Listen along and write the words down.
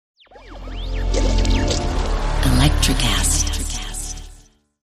Electrocast.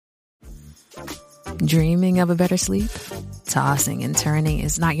 Dreaming of a better sleep? Tossing and turning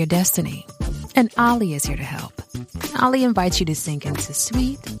is not your destiny. And Ollie is here to help. Ollie invites you to sink into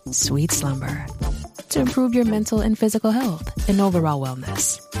sweet, sweet slumber to improve your mental and physical health and overall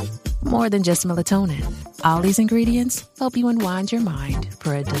wellness. More than just melatonin, Ollie's ingredients help you unwind your mind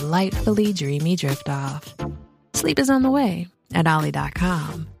for a delightfully dreamy drift off. Sleep is on the way at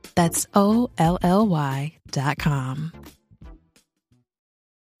Ollie.com. That's OLLY.com.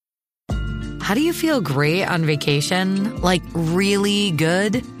 How do you feel great on vacation? Like really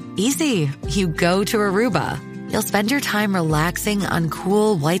good? Easy. You go to Aruba. You'll spend your time relaxing on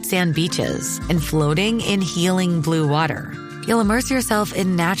cool white sand beaches and floating in healing blue water. You'll immerse yourself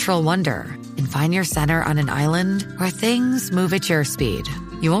in natural wonder and find your center on an island where things move at your speed.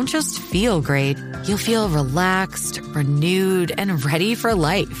 You won't just feel great, you'll feel relaxed, renewed, and ready for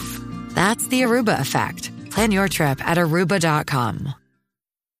life. That's the Aruba effect. Plan your trip at Aruba.com.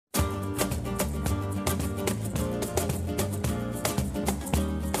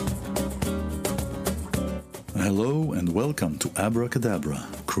 Hello and welcome to Abracadabra,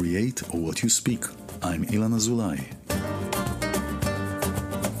 Create What You Speak. I'm iLan Azoulai.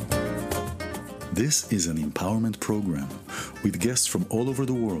 This is an empowerment program with guests from all over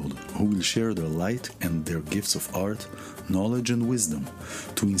the world who will share their light and their gifts of art, knowledge and wisdom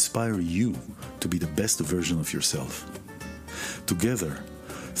to inspire you to be the best version of yourself. Together,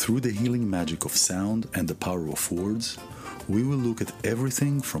 through the healing magic of sound and the power of words, we will look at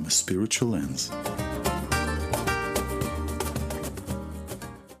everything from a spiritual lens.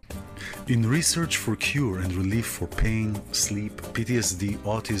 In research for cure and relief for pain, sleep, PTSD,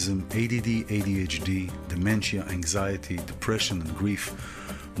 autism, ADD, ADHD, dementia, anxiety, depression, and grief,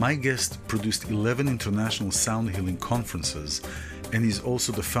 my guest produced 11 international sound healing conferences and is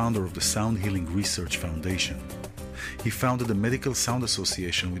also the founder of the Sound Healing Research Foundation. He founded a medical sound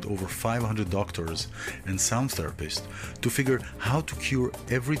association with over 500 doctors and sound therapists to figure how to cure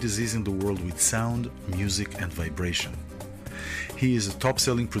every disease in the world with sound, music, and vibration. He is a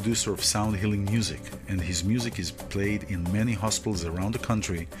top-selling producer of sound healing music, and his music is played in many hospitals around the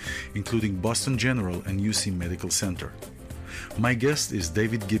country, including Boston General and UC Medical Center. My guest is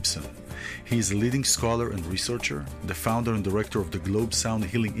David Gibson. He is a leading scholar and researcher, the founder and director of the Globe Sound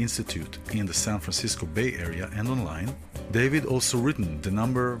Healing Institute in the San Francisco Bay Area and online. David also written the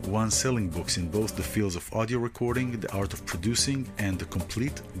 #1 selling books in both the fields of audio recording, the art of producing, and the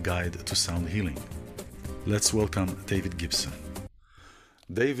complete guide to sound healing. Let's welcome David Gibson.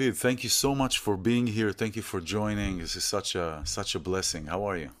 David, thank you so much for being here. Thank you for joining. This is such a blessing. How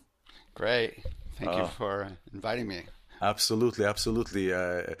are you? Great. Thank you for inviting me. Absolutely. As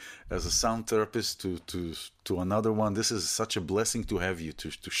a sound therapist to another one, this is such a blessing to have you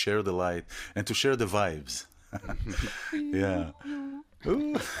to share the light and to share the vibes. Yeah.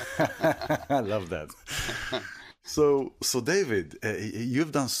 I love that. So David,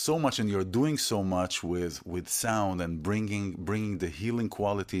 you've done so much and you're doing so much with sound and bringing the healing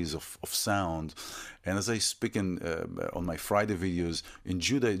qualities of sound. And as I speak on my Friday videos, in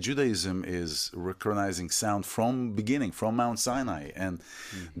Judaism is recognizing sound from beginning, from Mount Sinai. And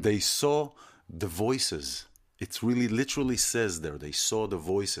they saw the voices. It really literally says there, they saw the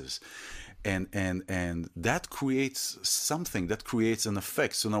voices. And that creates something, that creates an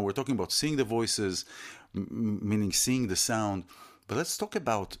effect. So now we're talking about seeing the voices, meaning seeing the sound. But let's talk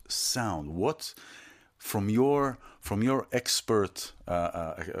about sound. What, from your expert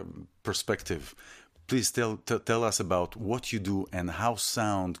perspective, please tell us about what you do and how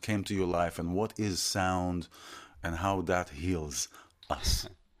sound came to your life and what is sound and how that heals us.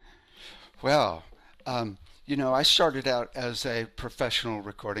 Well, I started out as a professional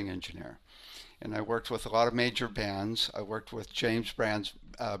recording engineer, and I worked with a lot of major bands. I worked with James Brown's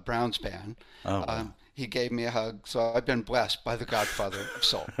band. Oh, wow. He gave me a hug, so I've been blessed by the Godfather of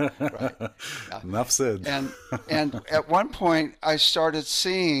Soul. Right? Enough said. And at one point, I started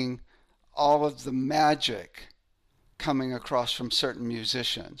seeing all of the magic coming across from certain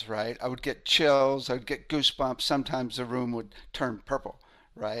musicians. Right? I would get chills. I would get goosebumps. Sometimes the room would turn purple.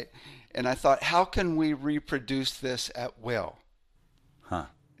 Right? And I thought, how can we reproduce this at will? Huh.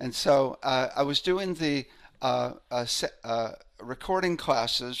 And so I was doing the recording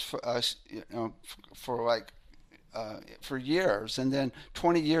classes for years, and then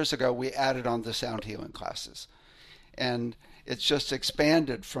 20 years ago we added on the sound healing classes, and it's just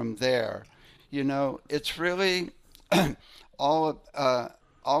expanded from there. It's really all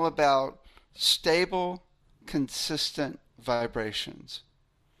about stable, consistent vibrations.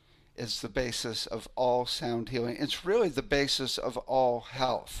 Is the basis of all sound healing. It's really the basis of all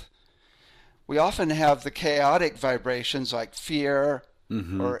health. we often have the chaotic vibrations like fear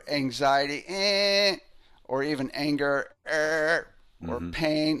or anxiety, or even anger, or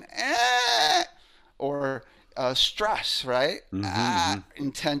pain, or stress, right?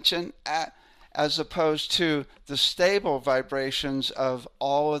 Intention, as opposed to the stable vibrations of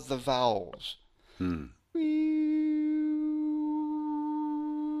all of the vowels.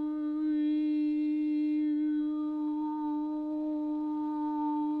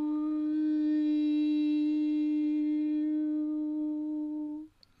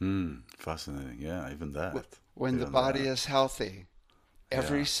 Fascinating. Yeah, even that. When the body is healthy,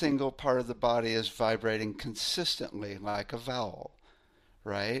 every single part of the body is vibrating consistently like a vowel,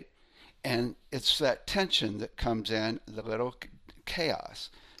 right? And it's that tension that comes in, the little chaos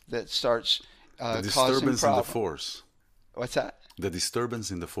that starts the causing disturbance in the problems. force. What's that? The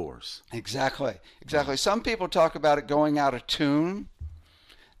disturbance in the force. Exactly. Some people talk about it going out of tune.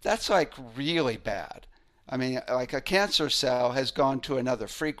 That's like really bad. I mean, like a cancer cell has gone to another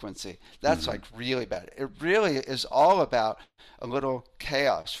frequency. That's like really bad. It really is all about a little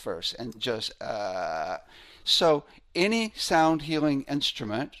chaos first, and just so any sound healing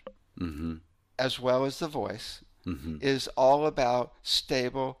instrument, as well as the voice, is all about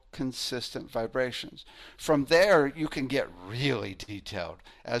stable, consistent vibrations. From there, you can get really detailed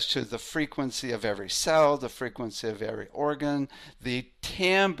as to the frequency of every cell, the frequency of every organ, the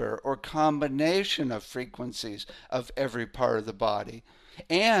timbre or combination of frequencies of every part of the body.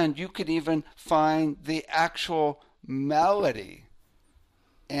 And you can even find the actual melody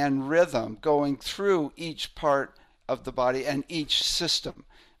and rhythm going through each part of the body and each system.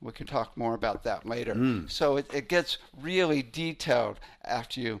 We can talk more about that later. So it gets really detailed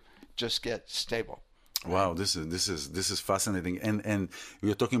after you just get stable. Wow, this is fascinating. And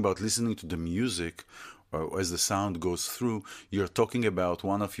you're talking about listening to the music as the sound goes through. You're talking about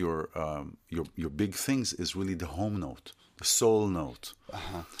one of your big things is really the home note, the soul note.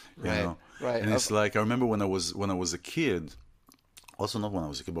 Right. And it's like, I remember when I was a kid. Also not when I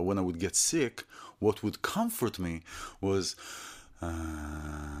was a kid, but when I would get sick, what would comfort me was.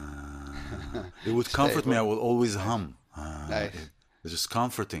 It would comfort me. I would always hum. Nice. It's just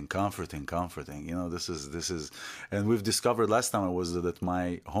comforting. You know, this is, and we've discovered last time I was that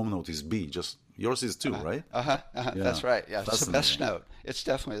my home note is B. Just yours is too, right? Yeah. That's right. Yeah, it's the best note. It's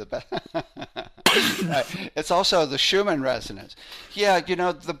definitely the best. It's also the Schumann resonance. Yeah, you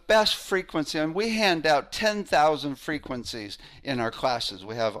know, the best frequency, and we hand out 10,000 frequencies in our classes.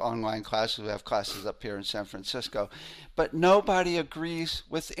 We have online classes. We have classes up here in San Francisco. But nobody agrees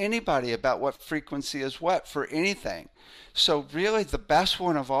with anybody about what frequency is what for anything. So really the best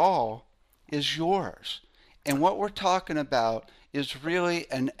one of all is yours. And what we're talking about is really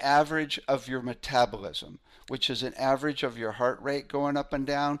an average of your metabolism, which is an average of your heart rate going up and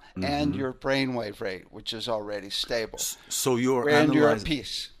down, and your brainwave rate, which is already stable. So you're at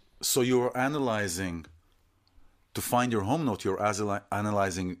peace. So you're analyzing to find your home note. You're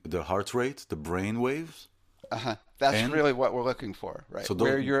analyzing the heart rate, the brain waves. That's really what we're looking for, right? So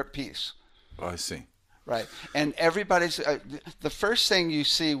where you're at peace. Oh, I see. Right, and everybody's the first thing you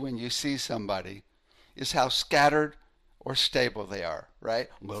see when you see somebody is how scattered or stable they are, right?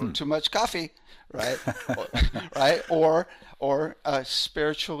 A little too much coffee, right? Right? Or a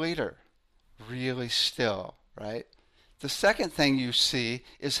spiritual leader, really still, right? The second thing you see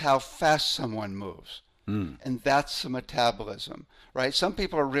is how fast someone moves. And that's the metabolism, right? Some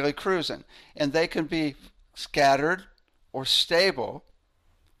people are really cruising, and they can be scattered or stable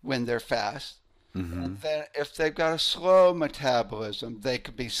when they're fast. And then if they've got a slow metabolism, they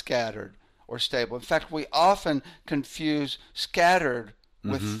could be scattered or stable. In fact, we often confuse scattered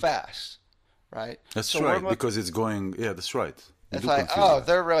with fast, right? That's right, because it's going, that's right. It's like,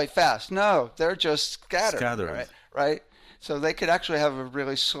 they're really fast. No, they're just scattered. Right? So they could actually have a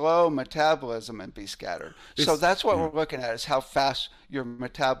really slow metabolism and be scattered. So that's what we're looking at, is how fast your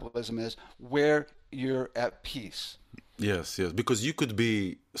metabolism is, where you're at peace. Yes, because you could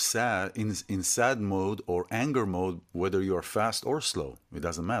be sad in sad mode or anger mode, whether you're fast or slow. It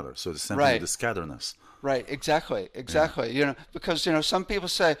doesn't matter. So it's simply the scatterness. Right, exactly. Yeah. You know, because some people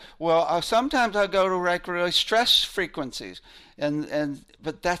say, well, sometimes I go to like really stress frequencies,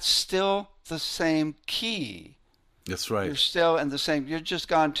 but that's still the same key. That's right. You're still in the same. You've just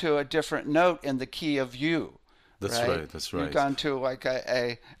gone to a different note in the key of you. That's right. That's right. You've gone to like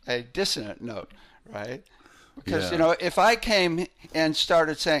a dissonant note, right? Because, if I came and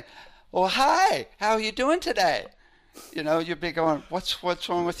started saying, well, hi, how are you doing today? You'd be going, what's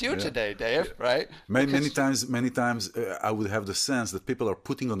wrong with you today, Dave, right? Many times I would have the sense that people are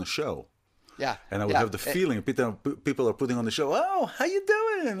putting on a show. Yeah. And I would have the feeling people are putting on the show, oh, how you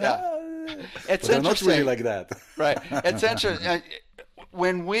doing? It's but interesting. not really like that. Right. It's interesting.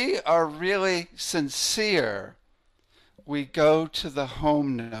 When we are really sincere, we go to the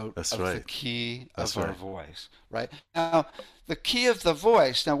home note of the key of our voice, right? Now, the key of the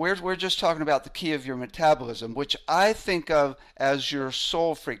voice, now we're just talking about the key of your metabolism, which I think of as your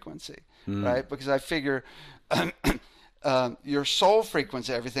soul frequency, right? Because I figure your soul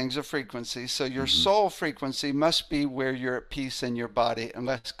frequency, everything's a frequency, so your soul frequency must be where you're at peace in your body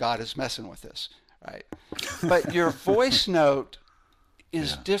unless God is messing with this, right? But your voice note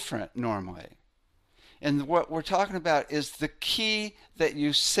is different normally. And what we're talking about is the key that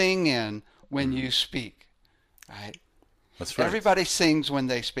you sing in when you speak, right? That's right. Everybody sings when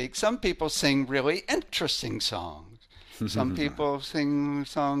they speak. Some people sing really interesting songs. Some people sing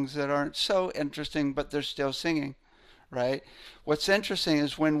songs that aren't so interesting, but they're still singing, right? What's interesting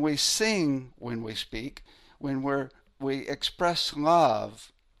is when we sing, when we speak, when we express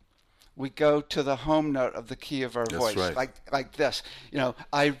love, we go to the home note of the key of our voice, like this. You know,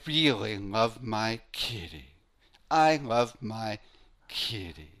 I really love my kitty. I love my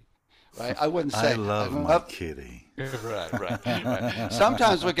kitty. Right? I wouldn't say I love my kitty. Right.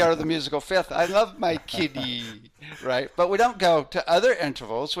 Sometimes we go to the musical fifth. I love my kitty. Right? But we don't go to other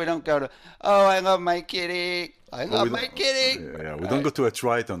intervals. We don't go to, oh, I love my kitty. I love my kitty. Yeah, we don't go to a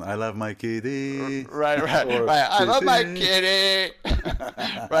triton. I love my kitty. Right. I love my kitty.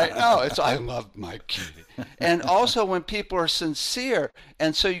 Right? No, it's I love my kitty. And also when people are sincere,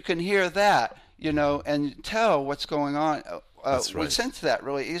 and so you can hear that, you know, and tell what's going on. We sense that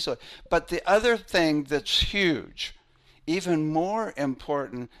really easily. But the other thing that's huge, even more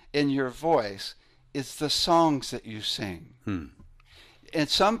important in your voice, is the songs that you sing. And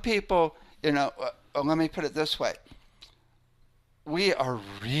some people, you know, let me put it this way. We are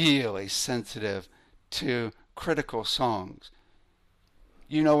really sensitive to critical songs.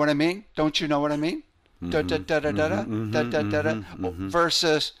 You know what I mean? Don't you know what I mean?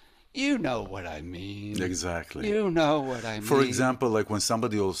 Versus, you know what I mean. Exactly. You know what I mean. For example, like when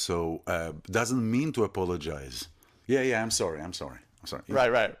somebody also doesn't mean to apologize. Yeah, I'm sorry. I'm sorry.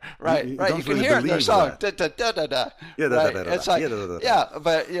 Right. You can really hear their song. It's like, yeah,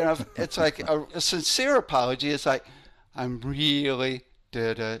 but you know, it's like a sincere apology. It's like, I'm really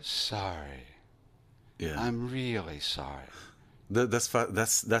sorry. Yeah. I'm really sorry. That's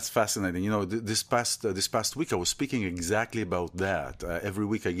fascinating. You know, this past week I was speaking exactly about that. Every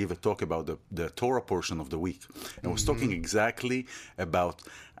week I give a talk about the Torah portion of the week. And I was talking exactly about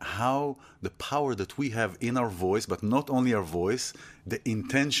how the power that we have in our voice, but not only our voice, the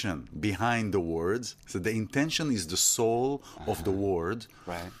intention behind the words. So the intention is the soul of the word.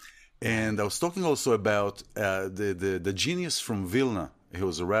 Right. And I was talking also about the genius from Vilna. He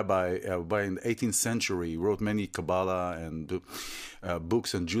was a rabbi in the 18th century. He wrote many Kabbalah and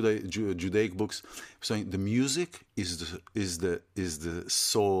books and Judaic books. So the music is the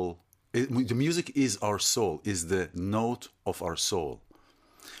soul. The music is our soul. Is the note of our soul.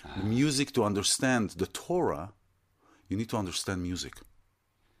 The music, to understand the Torah, you need to understand music.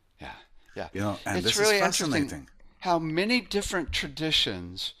 Yeah. You know, and it's this really is fascinating. Interesting how many different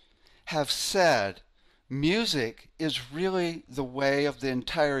traditions have said music is really the way of the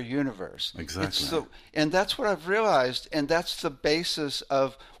entire universe. Exactly. And that's what I've realized, and that's the basis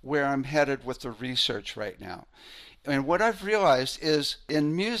of where I'm headed with the research right now. And what I've realized is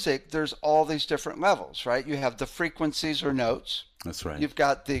in music, there's all these different levels, right? You have the frequencies or notes. That's right. You've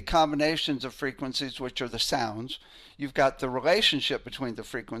got the combinations of frequencies, which are the sounds. You've got the relationship between the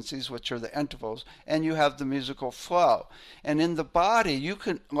frequencies, which are the intervals, and you have the musical flow. And in the body,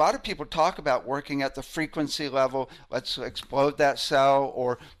 a lot of people talk about working at the frequency level. Let's explode that cell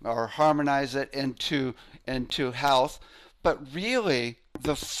or harmonize it into health. But really,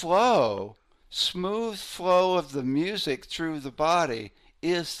 the flow, smooth flow of the music through the body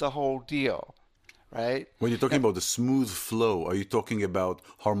is the whole deal. Right? When you're talking about the smooth flow, are you talking about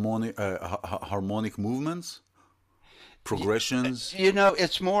harmonic movements, progressions? You know,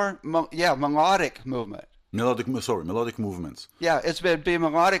 it's more, melodic movement. Melodic movements. Yeah, it's been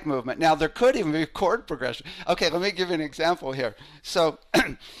melodic movement. Now, there could even be chord progression. Okay, let me give you an example here. So,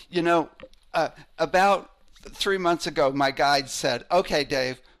 you know, about 3 months ago, my guide said, okay,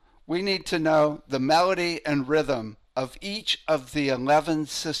 Dave, we need to know the melody and rhythm of each of the 11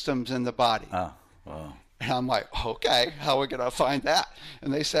 systems in the body. Wow. And I'm like, okay, how are we going to find that?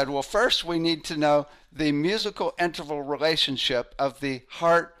 And they said, well, first we need to know the musical interval relationship of the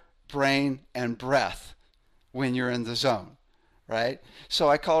heart, brain, and breath when you're in the zone, right? So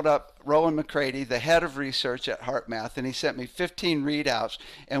I called up Rowan McCready, the head of research at HeartMath, and he sent me 15 readouts,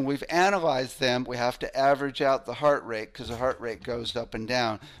 and we've analyzed them. We have to average out the heart rate because the heart rate goes up and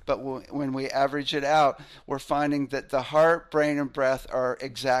down. But when we average it out, we're finding that the heart, brain, and breath are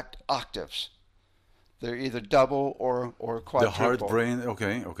exact octaves. They're either double or quadruple. The heart, brain,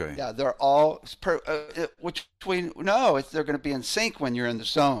 okay. Yeah, they're all, which we know they're going to be in sync when you're in the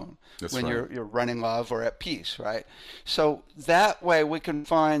zone, when you're running love or at peace, right? So that way we can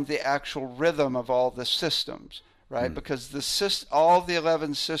find the actual rhythm of all the systems, right? Because all the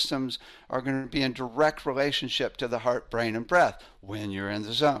 11 systems are going to be in direct relationship to the heart, brain, and breath when you're in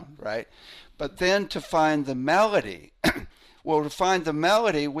the zone, right? But then to find the melody, well, to find the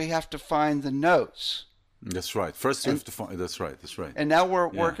melody, we have to find the notes. That's right. First, you have to find. That's right. And now we're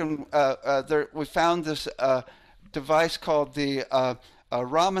working. We found this device called the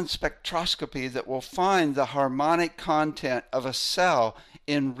Raman spectroscopy that will find the harmonic content of a cell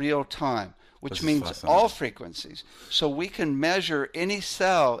in real time, which means all frequencies. So we can measure any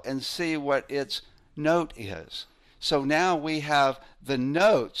cell and see what its note is. So now we have the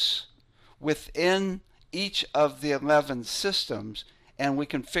notes within each of the 11 systems, and we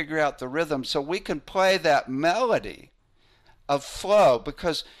can figure out the rhythm. So we can play that melody of flow,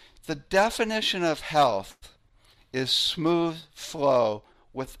 because the definition of health is smooth flow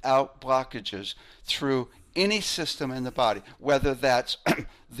without blockages through any system in the body, whether that's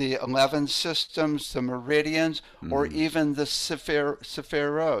the 11 systems, the meridians, or even the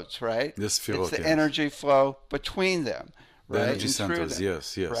sephirotes, right? The sephirot, it's the energy flow between them, right? The energy centers,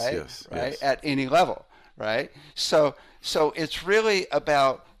 yes, right? At any level, right? So it's really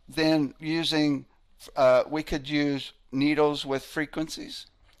about then using, we could use needles with frequencies.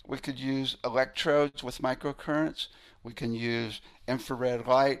 We could use electrodes with microcurrents. We can use infrared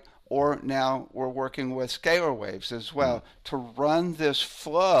light, or now we're working with scalar waves as well to run this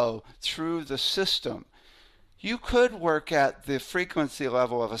flow through the system. You could work at the frequency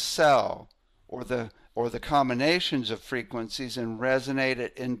level of a cell, or the combinations of frequencies, and resonate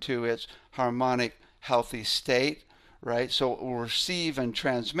it into its harmonic, healthy state, right? So it will receive and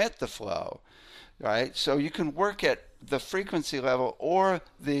transmit the flow, right? So you can work at the frequency level, or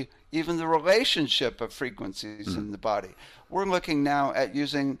even the relationship of frequencies in the body. We're looking now at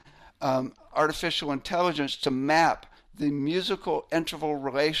using artificial intelligence to map the musical interval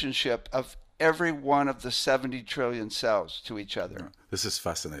relationship of every one of the 70 trillion cells to each other. Yeah. This is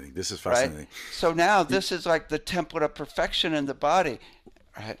fascinating. Right? So now this is like the template of perfection in the body,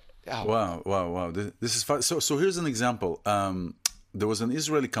 right? Oh. Wow. This is fun. So here's an example. There was an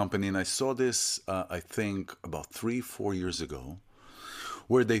Israeli company, and I saw this, I think, about 3-4 years ago,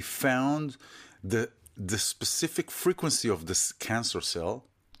 where they found the specific frequency of this cancer cell,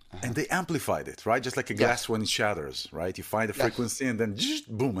 and they amplified it, right? Just like a glass when it shatters, right? You find the frequency, and then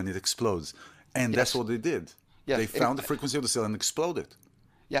boom, and it explodes. And that's what they did. Yes. They found the frequency of the cell and exploded.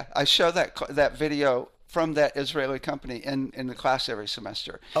 Yeah, I show that video from that Israeli company in the class every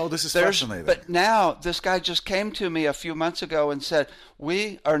semester. Oh, this is fascinating. But now this guy just came to me a few months ago and said,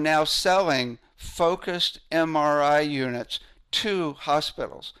 we are now selling focused MRI units to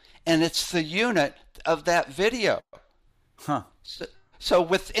hospitals. And it's the unit of that video. Huh. So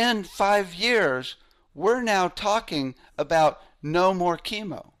within 5 years, we're now talking about no more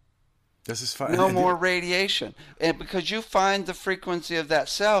chemo. This is fine. No more radiation. And because you find the frequency of that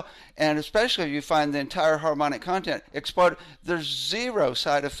cell, and especially if you find the entire harmonic content explode, there's zero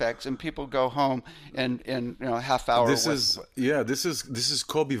side effects, and people go home in a half hour. This is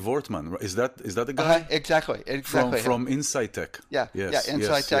Kobe Wortman. Is that the guy? Exactly. From Insight Tech. Yeah.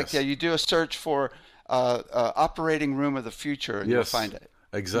 Insight Tech. Yes. Yeah, you do a search for operating room of the future, and you'll find it.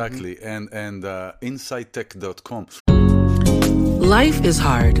 Exactly. And insighttech.com. Life is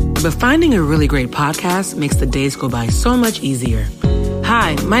hard, but finding a really great podcast makes the days go by so much easier.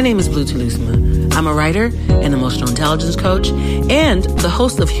 Hi, my name is Blue Telusma. I'm a writer, an emotional intelligence coach, and the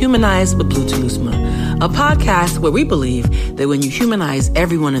host of Humanize with Blue Telusma, a podcast where we believe that when you humanize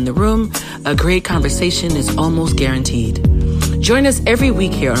everyone in the room, a great conversation is almost guaranteed. Join us every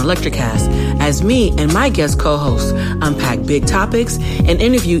week here on Electricast as me and my guest co-hosts unpack big topics and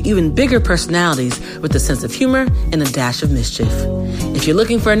interview even bigger personalities with a sense of humor and a dash of mischief. If you're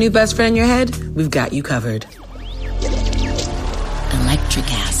looking for a new best friend in your head, we've got you covered.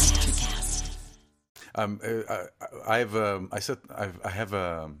 Electricast. I have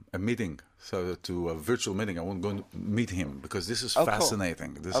a meeting, to a virtual meeting. I won't go and meet him because this is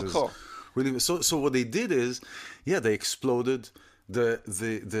fascinating. Cool. This is cool. Really, so what they did is, they exploded the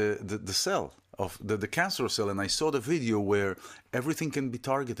cell of the cancer cell, and I saw the video where everything can be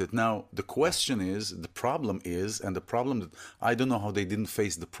targeted. Now the question is, the problem that I don't know how they didn't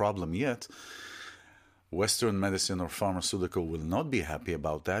face the problem yet. Western medicine or pharmaceutical will not be happy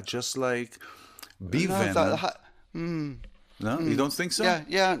about that, just like bee venom. No, you don't think so?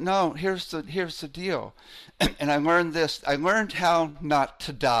 Yeah. No. Here's the deal, and I learned this. I learned how not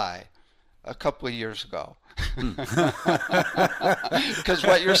to die a couple of years ago. Because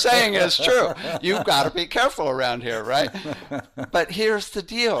what you're saying is true. You've got to be careful around here, right? But here's the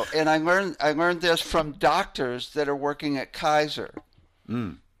deal, and I learned this from doctors that are working at Kaiser.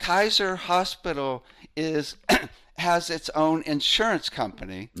 Kaiser Hospital has its own insurance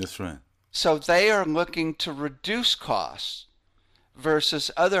company. That's right. So they are looking to reduce costs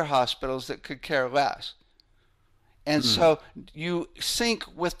versus other hospitals that could care less. And so you sync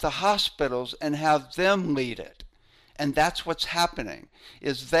with the hospitals and have them lead it. And that's what's happening,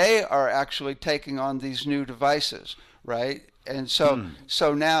 is they are actually taking on these new devices, right? And so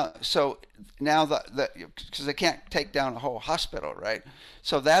now because they can't take down a whole hospital, right?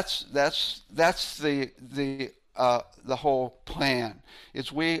 So that's the whole plan.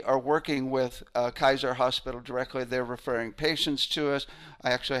 Is we are working with Kaiser Hospital directly. They're referring patients to us. I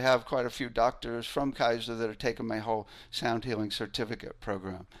actually have quite a few doctors from Kaiser that are taking my whole sound healing certificate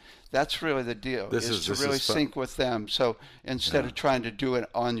program. That's really the deal, is to really sync with them. So instead of trying to do it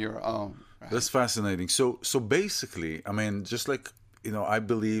on your own. Right? That's fascinating. So basically, I mean, just like, I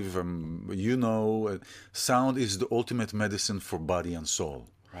believe, sound is the ultimate medicine for body and soul.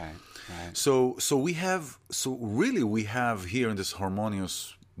 Right. So we have here in this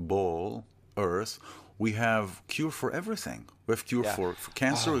harmonious ball, Earth, we have cure for everything. We have cure for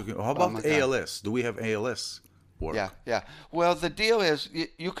cancer. How about ALS? Do we have ALS work? Yeah. Well, the deal is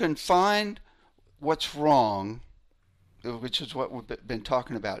you can find what's wrong, which is what we've been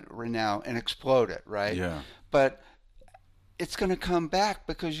talking about right now, and explode it, right? Yeah. But it's going to come back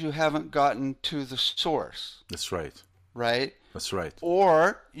because you haven't gotten to the source. That's right. Right? That's right.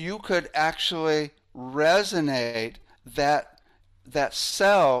 Or you could actually resonate that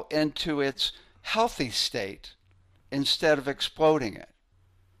cell into its healthy state instead of exploding it,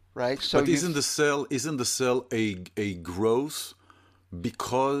 right? So but isn't the cell a growth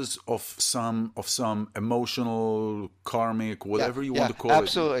because of some emotional, karmic, whatever you want to call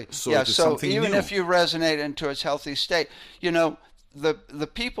absolutely. it? Absolutely. So even if you resonate into its healthy state, the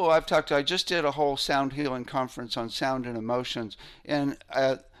people I've talked to, I just did a whole sound healing conference on sound and emotions, and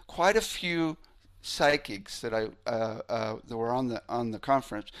quite a few psychics that were on the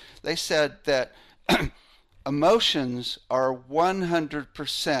conference, they said that emotions are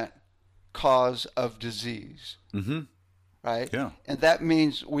 100% cause of disease. Mm-hmm. Right? Yeah. And that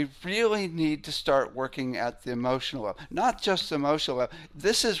means we really need to start working at the emotional level, not just the emotional level.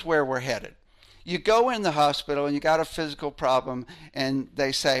 This is where we're headed. You go in the hospital and you got a physical problem, and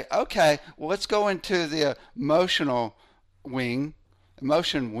they say, okay, well, let's go into the emotion wing,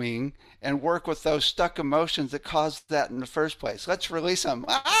 and work with those stuck emotions that caused that in the first place. Let's release them.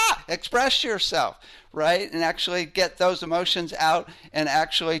 Express yourself, right? And actually get those emotions out and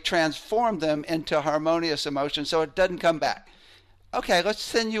actually transform them into harmonious emotions so it doesn't come back. Okay, let's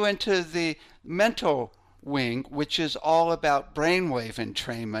send you into the mental wing, which is all about brainwave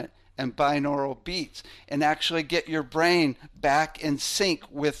entrainment and binaural beats, and actually get your brain back in sync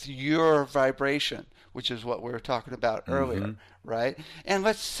with your vibration, which is what we were talking about earlier, right? And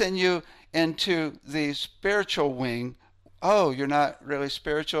let's send you into the spiritual wing. Oh, you're not really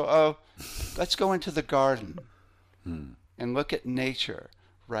spiritual? Oh, let's go into the garden and look at nature,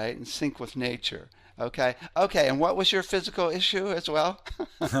 right? And sync with nature. Okay. And what was your physical issue as well?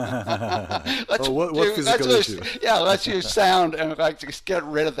 What physical issue? Let's use sound and just get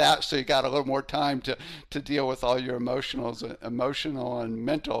rid of that, so you got a little more time to deal with all your emotional and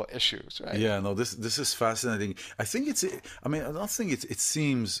mental issues, right? Yeah, no, this is fascinating. I think it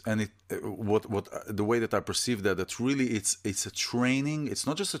seems, and what the way that I perceive that really it's a training. It's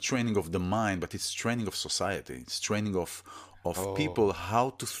not just a training of the mind, but it's training of society. It's training of people how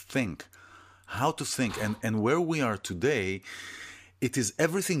to think. And where we are today, it is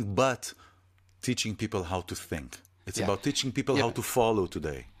everything but teaching people how to think. It's about teaching people how to follow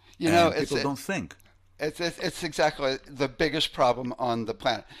today. People don't think. It's exactly the biggest problem on the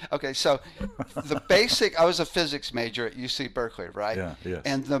planet. Okay, so the basic, I was a physics major at UC Berkeley, right? Yeah, yes.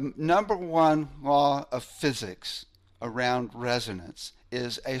 And the number one law of physics around resonance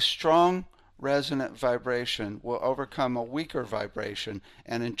is a strong resonant vibration will overcome a weaker vibration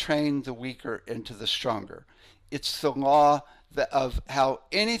and entrain the weaker into the stronger. It's the law of how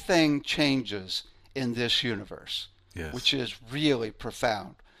anything changes in this universe, which is really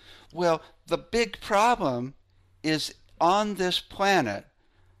profound. Well, the big problem is on this planet,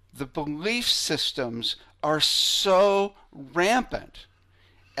 the belief systems are so rampant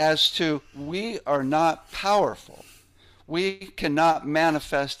as to we are not powerful. We cannot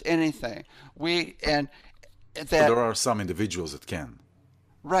manifest anything. There are some individuals that can.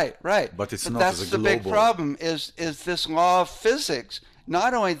 Right. But it's not that's as a global. The big problem is this law of physics.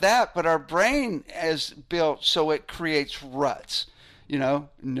 Not only that, but our brain is built so it creates ruts.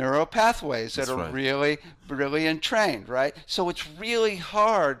 Neural pathways that are really, really entrained, right? So it's really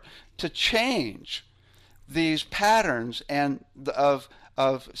hard to change these patterns and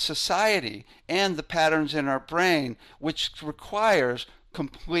of society and the patterns in our brain, which requires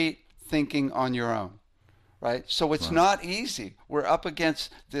complete thinking on your own, right? So it's not easy. We're up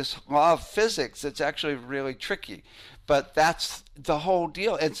against this law of physics that's actually really tricky. But that's the whole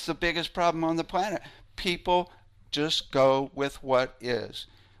deal. It's the biggest problem on the planet. People just go with what is,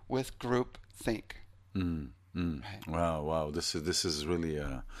 with group think. Right? Wow. This is really.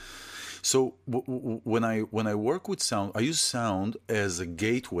 So when I work with sound, I use sound as a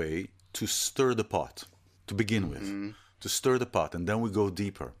gateway to stir the pot, to begin with, to stir the pot, and then we go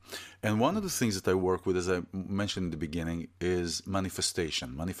deeper. And one of the things that I work with, as I mentioned in the beginning, is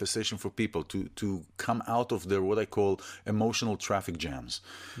manifestation for people to come out of their what I call emotional traffic jams,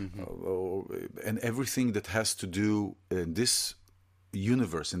 and everything that has to do in this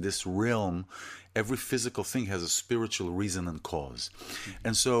universe, in this realm. Every physical thing has a spiritual reason and cause,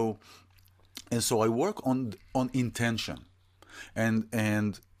 and so I work on intention, and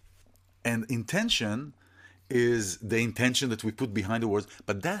intention is the intention that we put behind the words,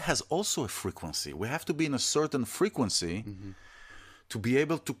 but that has also a frequency. We have to be in a certain frequency to be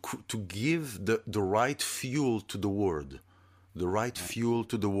able to give the right fuel to the word,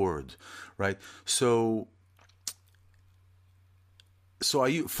 right? So I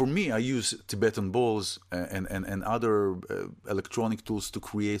use Tibetan bowls and other electronic tools to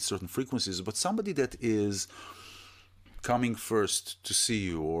create certain frequencies. But somebody that is coming first to see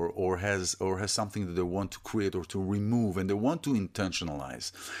you, or has something that they want to create or to remove, and they want to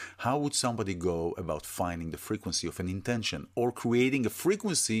intentionalize, how would somebody go about finding the frequency of an intention, or creating a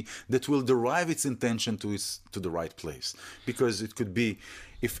frequency that will derive its intention to the right place? Because it could be,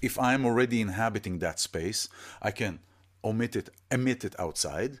 if I'm already inhabiting that space, I can emit it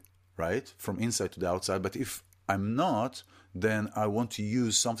outside, right? From inside to the outside. But if I'm not, then I want to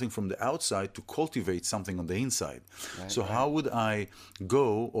use something from the outside to cultivate something on the inside. Right. How would I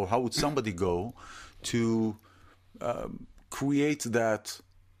go, or how would somebody go to create that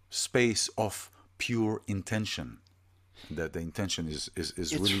space of pure intention? That the intention is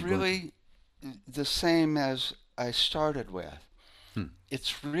it's really really the same as I started with.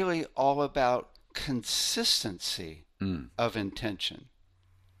 It's really all about consistency of intention.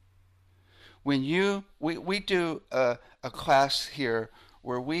 When we do a class here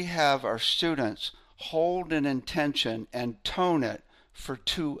where we have our students hold an intention and tone it for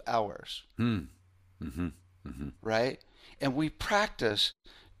 2 hours, right? And we practice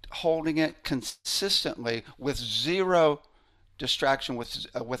holding it consistently with zero distraction, with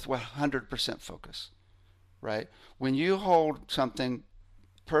 100% focus, right? When you hold something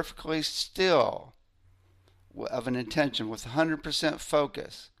perfectly still of an intention with 100%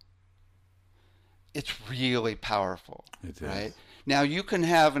 focus, it's really powerful, right? Now, you can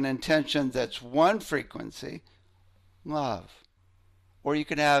have an intention that's one frequency, love, or you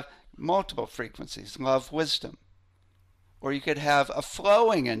could have multiple frequencies, love, wisdom, or you could have a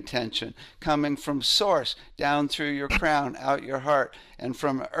flowing intention coming from source down through your crown, out your heart, and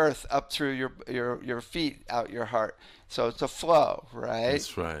from earth up through your feet, out your heart. So it's a flow, right?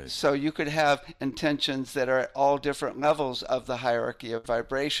 That's right. So you could have intentions that are at all different levels of the hierarchy of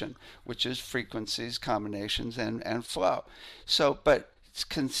vibration, which is frequencies, combinations, and flow. So, but it's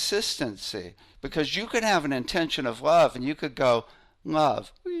consistency, because you could have an intention of love and you could go,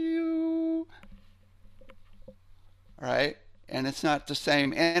 love, right? And it's not the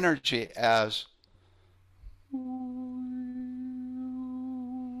same energy as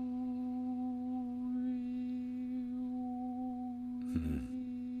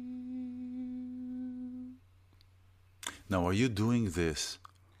Now, are you doing this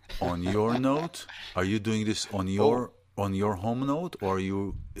on your note? Are you doing this on your home note, or are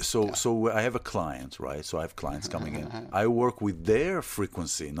you? So I have a client, right? So I have clients coming in. I work with their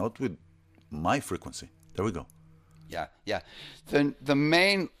frequency, not with my frequency. There we go. Yeah. The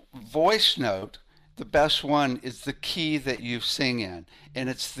main voice note, the best one, is the key that you sing in, and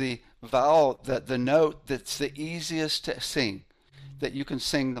it's the vowel, the note that's the easiest to sing, that you can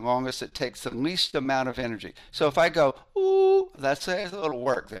sing the longest. It takes the least amount of energy. So if I go ooh, that's a little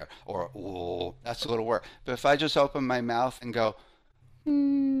work there. Or, ooh, that's a little work. But if I just open my mouth and go,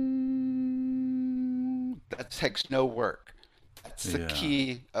 that takes no work. That's the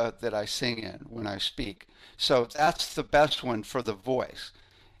key that I sing in when I speak. So that's the best one for the voice.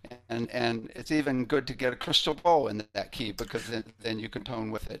 And it's even good to get a crystal bowl in that key, because then you can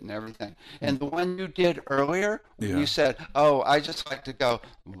tone with it and everything. And the one you did earlier, when you said, "Oh, I just like to go,"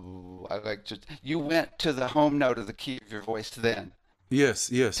 ooh, I like to. You went to the home note of the key of your voice then. Yes,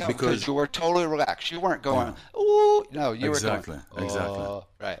 Because you were totally relaxed. You weren't going, "Ooh," no, you were going, exactly.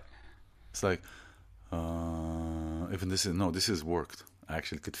 Right. It's like, even this is worked. I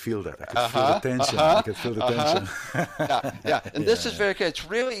actually could feel that. I could feel the tension. I could feel the tension. And this is very good. It's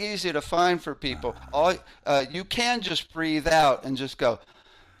really easy to find for people. You can just breathe out and just go,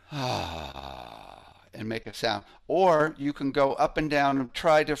 and make a sound. Or you can go up and down and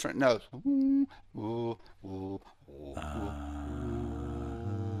try different notes. Ooh, ooh, ooh, ooh,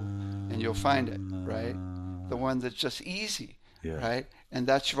 and you'll find it, right? The one that's just easy, right? And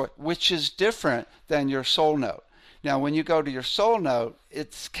that's your voice, which is different than your soul note. Now, when you go to your soul note,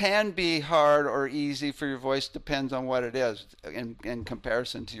 it can be hard or easy for your voice, depends on what it is in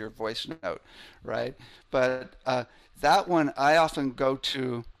comparison to your voice note, right? But that one I often go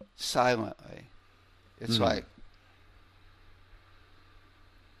to silently. It's like,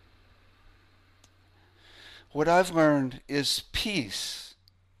 what I've learned is peace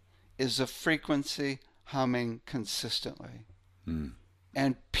is a frequency humming consistently.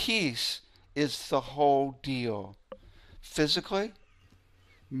 And peace is the whole deal. Physically,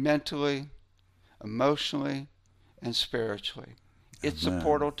 mentally, emotionally, and spiritually. It's a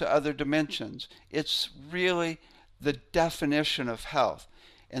portal to other dimensions. It's really the definition of health.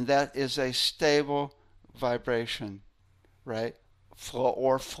 And that is a stable vibration, right?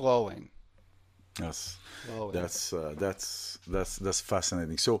 Flowing. Yes, that's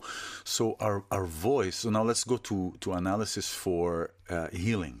fascinating. So our voice. So now let's go to analysis for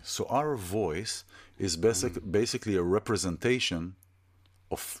healing. So our voice is basically a representation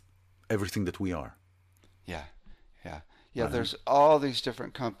of everything that we are. Yeah. There's all these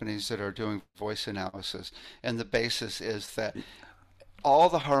different companies that are doing voice analysis, and the basis is that all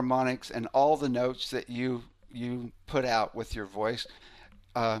the harmonics and all the notes that you put out with your voice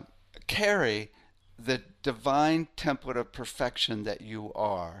carry the divine template of perfection that you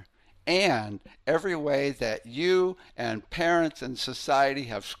are, and every way that you and parents and society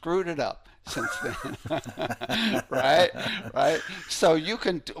have screwed it up since then. right. So you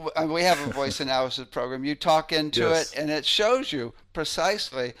can, we have a voice analysis program. You talk into it, and it shows you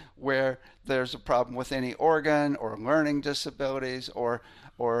precisely where there's a problem with any organ or learning disabilities or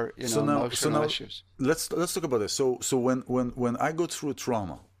emotional issues. Let's talk about this. So when I go through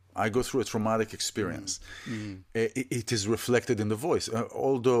trauma, I go through a traumatic experience. It is reflected in the voice,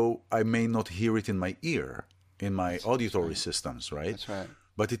 although I may not hear it in my ear, in my auditory systems, right? That's right.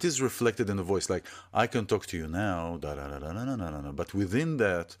 But it is reflected in the voice. Like, I can talk to you now, but within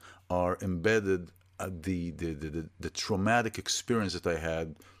that are embedded the traumatic experience that I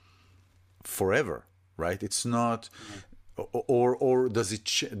had forever, right? It's not, or does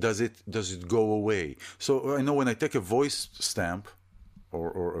it go away? So I know when I take a voice stamp,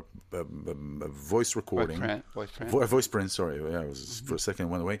 or a voice recording, voice print. Sorry, it was for a second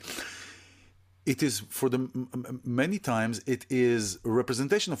went away. It is many times it is a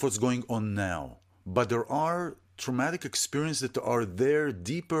representation of what's going on now. But there are traumatic experiences that are there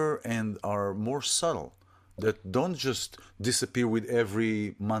deeper and are more subtle, that don't just disappear with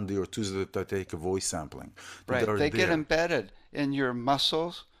every Monday or Tuesday that I take a voice sampling. Right, they get embedded in your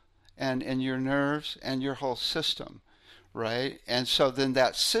muscles and in your nerves and your whole system. Right, and so then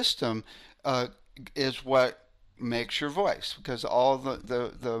that system is what makes your voice, because all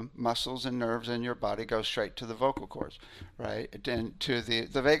the muscles and nerves in your body go straight to the vocal cords, right, and to the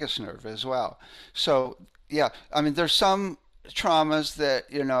vagus nerve as well. So yeah, I mean, there's some traumas that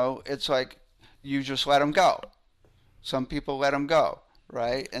it's like you just let them go. Some people let them go.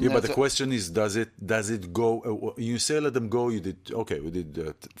 Right. And but the question is, does it go? You say let them go. We did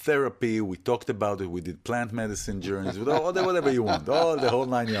therapy. We talked about it. We did plant medicine journeys. Whatever you want. The whole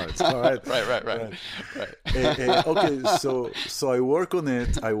 9 yards. All right. Right. Okay. So I work on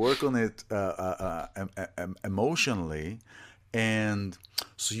it. Emotionally, and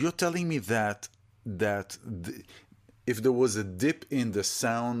so you're telling me that if there was a dip in the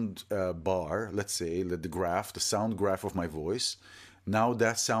sound bar, let's say the sound graph of my voice. Now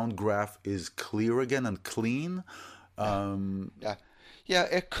that sound graph is clear again and clean. Yeah,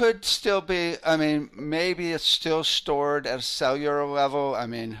 it could still be. I mean, maybe it's still stored at a cellular level. I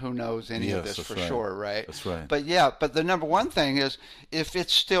mean, who knows any of Yes, this that's for right. sure, right? That's right. But yeah, but the number one thing is if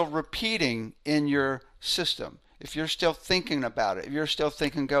it's still repeating in your system, if you're still thinking about it, if you're still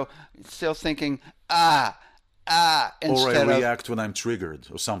thinking, ah, Or I instead of, react when I'm triggered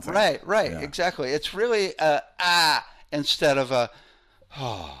or something. right, Yeah. exactly. It's really instead of a,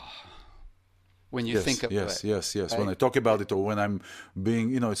 oh, when you think of yes, it. yes, yes. Right? When I talk about it, or when I'm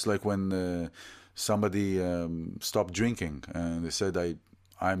being, it's like when somebody stopped drinking and they said,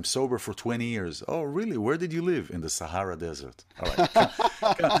 I'm sober for 20 years. Oh, really? Where did you live? In the Sahara Desert. All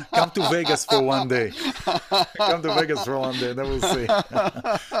right, come to Vegas for one day. Come to Vegas for one day, then we'll see.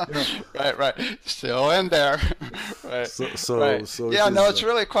 Right. Still in there. Right. Right. So yeah, it is, it's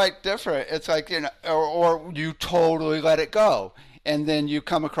really quite different. It's like, or you totally let it go. And then you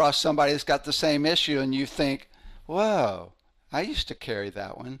come across somebody that's got the same issue and you think, whoa, I used to carry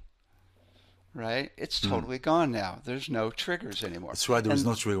that one. Right? It's totally gone now. There's no triggers anymore. That's right. There's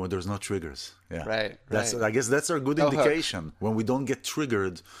no trigger when there's no triggers. Yeah. Right. I guess that's our good indication when we don't get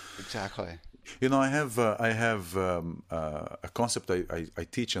triggered. Exactly. I have a concept I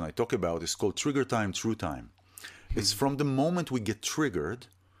teach and I talk about. It's called trigger time, true time. It's from the moment we get triggered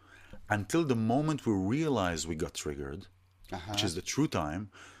until the moment we realize we got triggered, which is the true time.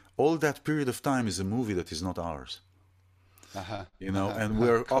 All that period of time is a movie that is not ours. And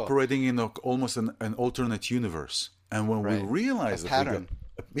we're operating in almost an alternate universe. And when we realize a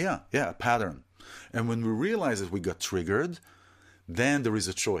pattern. And when we realize that we got triggered, then there is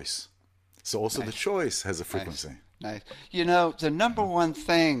a choice. So also the choice has a frequency. Nice. The number one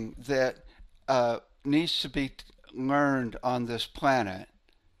thing that needs to be learned on this planet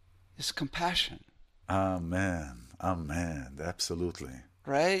is compassion. Amen. Absolutely.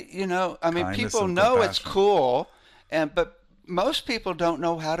 Right? I mean, Kindness people and know it's compassion. cool, but most people don't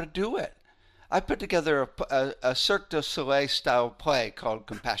know how to do it. I put together a Cirque du Soleil style play called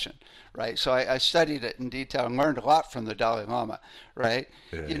Compassion, right? So I studied it in detail and learned a lot from the Dalai Lama, right?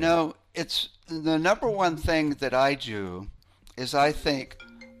 Yeah. It's the number one thing that I do is I think,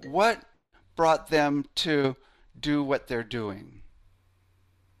 what brought them to do what they're doing?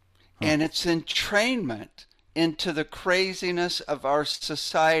 And it's entrainment into the craziness of our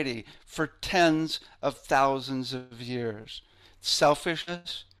society for tens of thousands of years.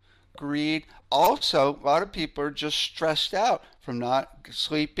 Selfishness, greed. Also, a lot of people are just stressed out from not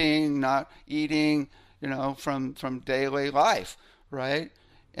sleeping, not eating, from daily life, right?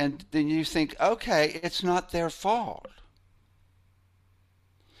 And then you think, okay, it's not their fault.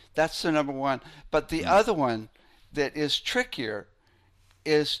 That's the number one. But the other one that is trickier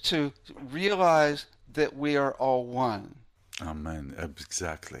is to realize that we are all one. Amen.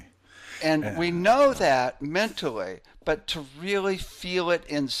 Exactly. And we know that mentally, but to really feel it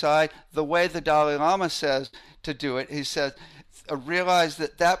inside, the way the Dalai Lama says to do it, he says, realize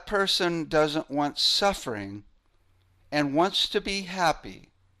that that person doesn't want suffering and wants to be happy,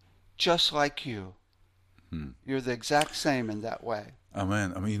 just like you. You're the exact same in that way.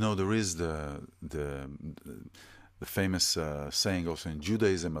 Amen. I mean, there is the famous saying also in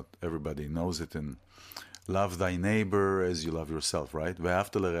Judaism, everybody knows it, in love thy neighbor as you love yourself, right?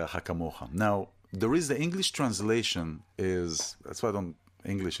 ואהבת לרעך כמוך. Now, there is the English translation that's why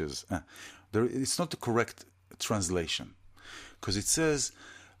English is, it's not the correct translation. Because it says,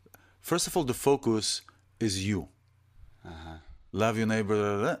 first of all, the focus is you. Love your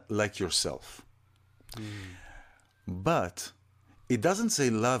neighbor like yourself. But it doesn't say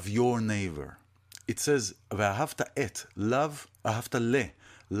love your neighbor. It says, ואהבת את, love, אהבת ל,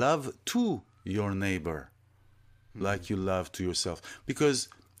 love to your neighbor like you love to yourself. Because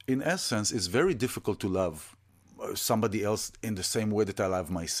in essence, it's very difficult to love somebody else in the same way that I love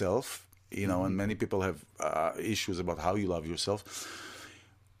myself, and many people have issues about how you love yourself.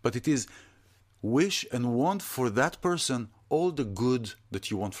 But it is wish and want for that person all the good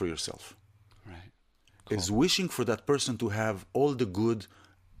that you want for yourself. Right. Cool. It's wishing for that person to have all the good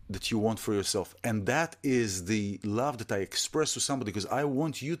that you want for yourself. And that is the love that I express to somebody, because I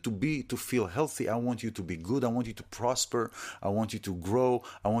want you to feel healthy. I want you to be good. I want you to prosper. I want you to grow.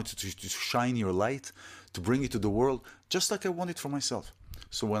 I want you to shine your light, to bring it to the world, just like I want it for myself.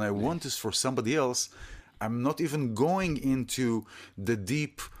 So when I want this for somebody else, I'm not even going into the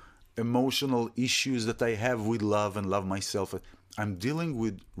deep emotional issues that I have with love and love myself. I'm dealing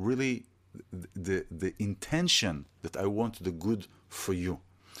with really the intention that I want the good for you.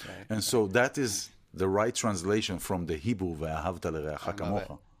 Right. And so that is the right translation from the Hebrew, ואהבת לרעך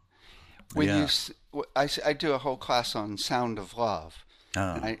כמוך. When I do a whole class on sound of love.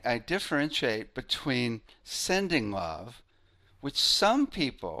 And I differentiate between sending love, which some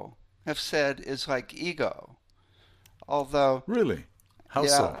people have said is like ego. Although, really, how yeah,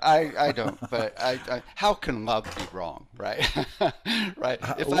 so? I don't, but I how can love be wrong, right? Right.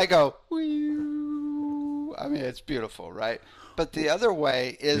 If I go, "Wee-oo," I mean, it's beautiful, right? But the other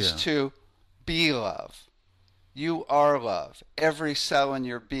way is to be love. You are love. Every cell in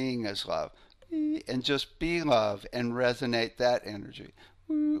your being is love. And just be love and resonate that energy,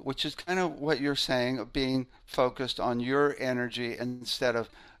 which is kind of what you're saying, of being focused on your energy instead of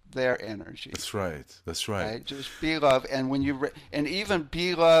their energy. That's right. That's right. Just be love, and when you and even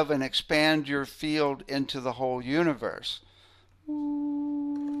be love and expand your field into the whole universe.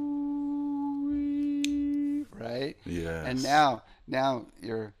 Right? Yes. And now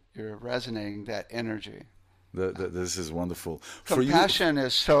you're resonating that energy. This is wonderful. Compassion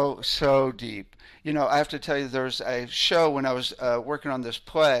is so deep. You know, I have to tell you, there was a show when I was working on this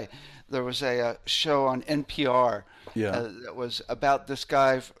play. There was a show on NPR that was about this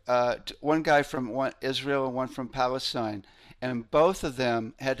guy, one guy from Israel and one from Palestine, and both of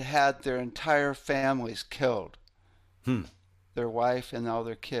them had had their entire families killed, their wife and all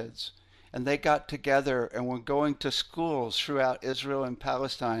their kids. And they got together and were going to schools throughout Israel and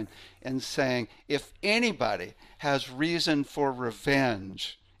Palestine and saying, if anybody has reason for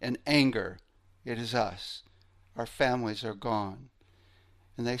revenge and anger, it is us. Our families are gone.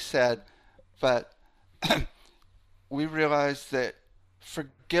 And they said, but we realize that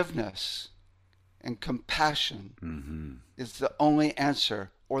forgiveness and compassion is the only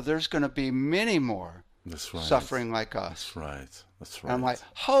answer, or there's going to be many more suffering like us. That's right. That's right. And I'm like,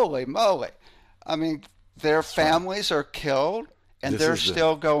 holy moly. I mean, their families are killed, and they're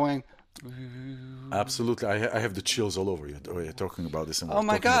still going. Absolutely. I have the chills all over you. You're talking about this. And Oh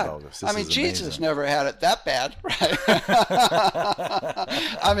my God. I mean, Jesus never had it that bad, right?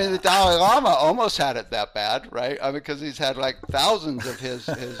 I mean, the Dalai Lama almost had it that bad, right? I mean, because he's had like thousands of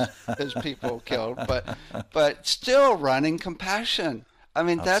his people killed, but still running compassion. I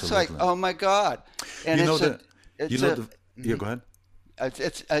mean, that's like, oh my God. And go ahead.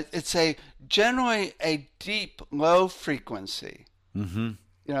 It's generally a deep, low frequency. You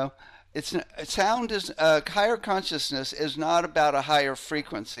know, higher consciousness is not about a higher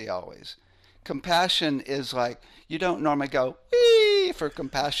frequency always. Compassion is like, you don't normally go, wee, for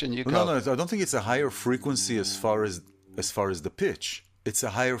compassion. You go. No, I don't think it's a higher frequency as far as the pitch. It's a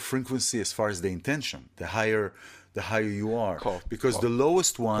higher frequency as far as the intention. The higher you are. Because the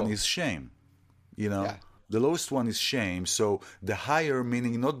lowest one is shame. You know? Yeah. The lowest one is shame. So the higher,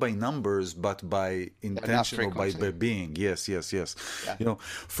 meaning not by numbers, but by intention or by being. Yes. Yeah. You know,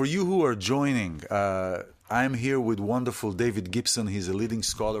 for you who are joining, I'm here with wonderful David Gibson. He's a leading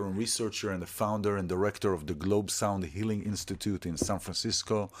scholar and researcher and the founder and director of the Globe Sound Healing Institute in San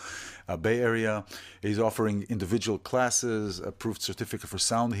Francisco, Bay Area. He's offering individual classes, approved certificate for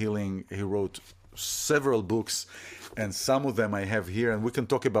sound healing. He wrote several books, and some of them I have here, and we can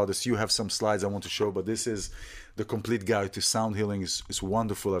talk about this. You have some slides I want to show, but this is the complete guide to sound healing. Is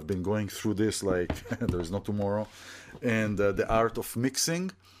wonderful. I've been going through this like there's no tomorrow. And the art of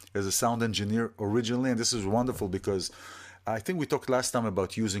mixing as a sound engineer originally, and this is wonderful because I think we talked last time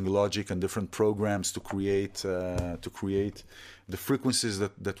about using logic and different programs to create the frequencies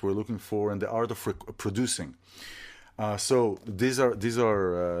that we're looking for, and the art of producing. So these are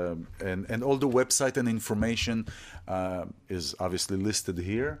and all the website and information is obviously listed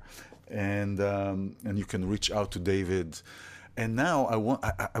here, and you can reach out to David. And now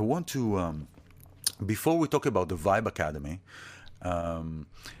I want to before we talk about the Vibe Academy,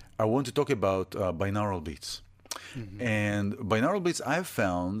 I want to talk about binaural beats. And binaural beats I've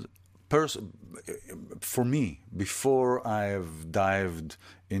found for me, before I've delved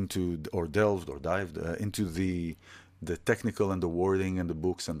into the technical and the wording and the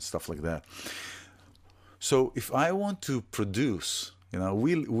books and stuff like that. So if I want to produce, you know,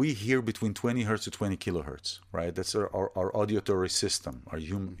 we hear between 20 hertz to 20 kilohertz, right? That's our auditory system, our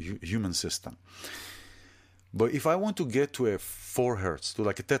human system. But if I want to get to a 4 hertz, to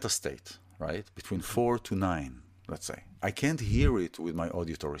like a theta state, right? Between 4 to 9, let's say, I can't hear it with my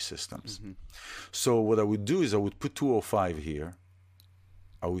auditory systems. So what I would do is I would put 205 here.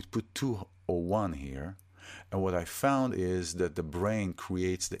 I would put 201 here. And what I found is that the brain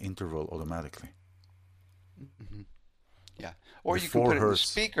creates the interval automatically. Yeah. Or you can put it in the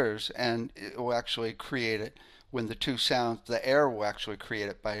speakers and it will actually create it when the two sounds, the air will actually create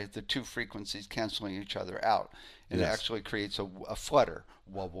it by the two frequencies canceling each other out. And it actually creates a flutter.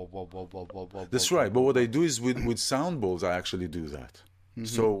 Whoa, whoa, whoa, whoa, whoa, whoa, whoa. That's right. But what I do is with sound bowls, I actually do that.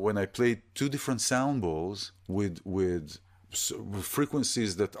 So when I play two different sound bowls with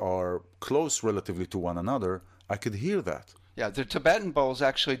frequencies that are close relatively to one another, I could hear that. Yeah, the Tibetan bowls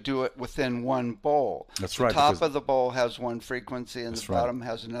actually do it within one bowl. That's right. The top of the bowl has one frequency, and the right. bottom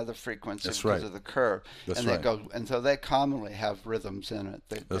has another frequency That's because right. of the curve. That's and right. and so they commonly have rhythms in it.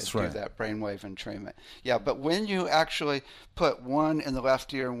 They do that brainwave entrainment. Yeah, but when you actually put one in the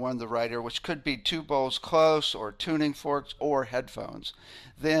left ear and one in the right ear, which could be two bowls close, or tuning forks, or headphones,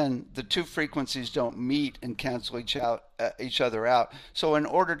 then the two frequencies don't meet and cancel each other out. So in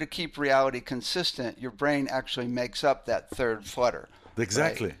order to keep reality consistent, your brain actually makes up that third flutter.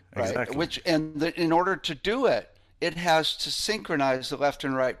 Exactly. Right? Exactly. In order to do it, it has to synchronize the left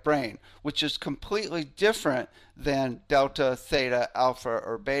and right brain, which is completely different than delta, theta, alpha,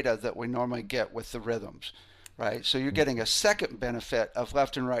 or beta that we normally get with the rhythms. Right? So you're getting a second benefit of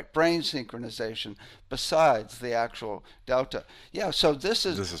left and right brain synchronization besides the actual delta. Yeah, so this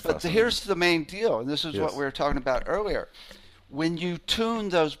is but here's the main deal, and this is what we were talking about earlier. When you tune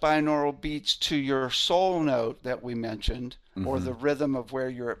those binaural beats to your soul note that we mentioned, or the rhythm of where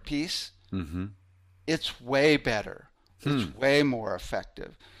you're at peace, it's way better. It's way more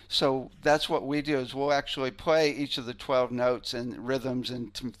effective. So that's what we do, is we'll actually play each of the 12 notes and rhythms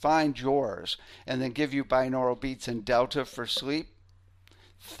and to find yours, and then give you binaural beats in delta for sleep,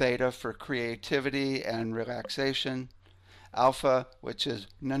 theta for creativity and relaxation, alpha, which is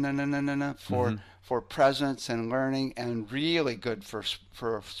for presence and learning, and really good for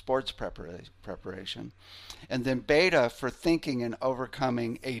sports preparation, and then beta for thinking and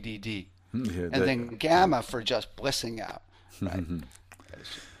overcoming ADD, and then gamma for just blissing out. Right.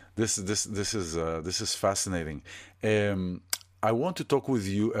 This is fascinating. I want to talk with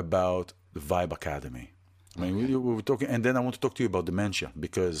you about the Vibe Academy. I mean, we were talking, and then I want to talk to you about dementia,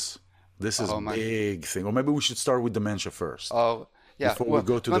 because this is a big thing. Or maybe we should start with dementia first. Oh, yeah. Before we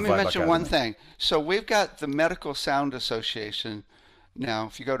go to the Vibe Academy. Let me mention one thing. So we've got the Medical Sound Association. Now,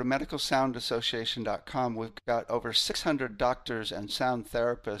 if you go to medicalsoundassociation.com, we've got over 600 doctors and sound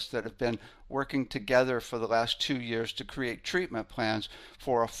therapists that have been working together for the last 2 years to create treatment plans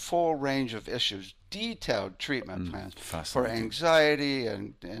for a full range of issues, detailed treatment plans for anxiety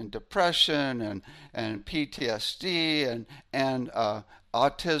and depression and PTSD and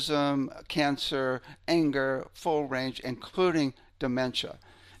autism, cancer, anger, full range, including dementia.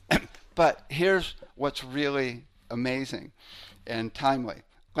 But here's what's really amazing and timely.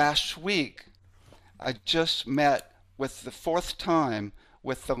 Last week, I just met with the fourth time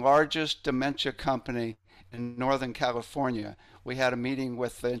with the largest dementia company in Northern California. We had a meeting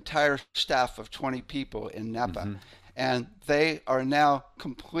with the entire staff of 20 people in Napa, and they are now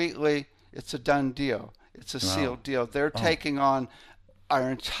completely, it's a done deal. It's a sealed deal. They're taking on our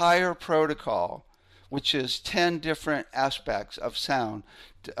entire protocol, which is 10 different aspects of sound,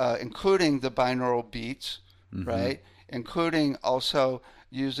 including the binaural beats, right? Including also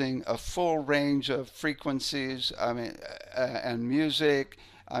using a full range of frequencies, and music.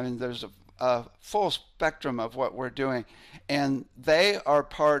 I mean, there's a full spectrum of what we're doing. And they are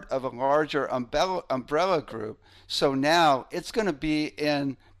part of a larger umbrella group. So now it's going to be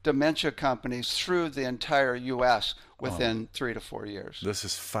in dementia companies through the entire U.S. within 3 to 4 years. This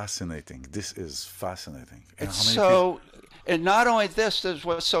is fascinating. And not only this is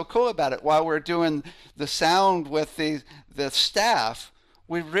what's so cool about it. While we're doing the sound with the staff,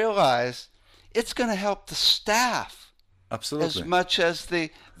 we realize it's going to help the staff as much as the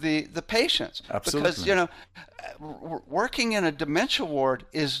patients. Absolutely. Because, working in a dementia ward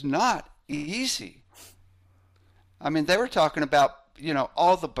is not easy. I mean, they were talking about,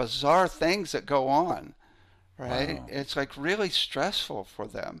 all the bizarre things that go on, right? Wow. It's like really stressful for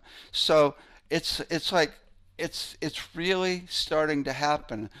them. So it's like, it's really starting to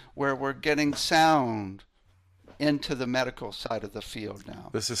happen where we're getting sound into the medical side of the field now.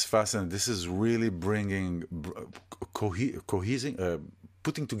 This is fascinating. This is really bringing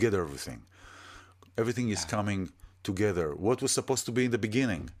putting together everything. Everything is coming together. What was supposed to be in the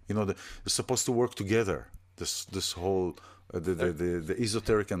beginning, they're supposed to work together. This whole the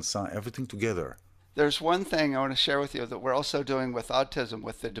esoteric and science, everything together. There's one thing I want to share with you that we're also doing with autism,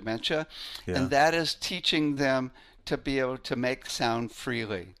 with the dementia, and that is teaching them to be able to make sound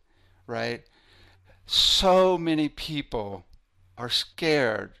freely, right? So many people are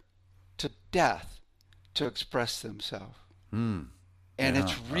scared to death to express themselves. And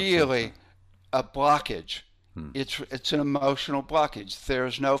it's really a blockage. It's an emotional blockage.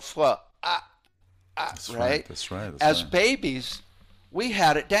 There's no flow. That's right? That's right. As babies, we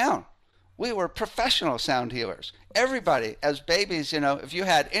had it down. We were professional sound healers. Everybody, as babies, if you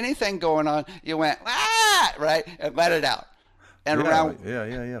had anything going on, you went, right, and let it out, And yeah, around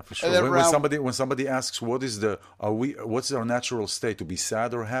for sure. and then When somebody asks what's our natural state, to be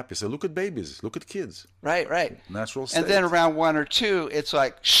sad or happy, say look at babies, look at kids. right. Natural state. And then around 1 or 2, it's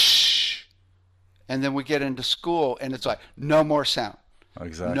like shh. And then we get into school, and it's like no more sound.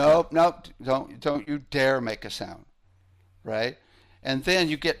 Exactly. Nope, don't you dare make a sound, right? And then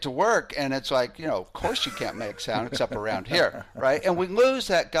you get to work, and it's like, of course you can't make sound except around here, right? And we lose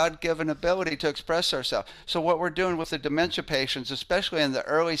that God-given ability to express ourselves. So what we're doing with the dementia patients, especially in the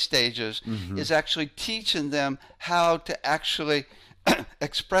early stages, is actually teaching them how to actually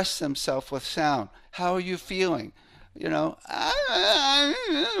express themselves with sound. How are you feeling? Right?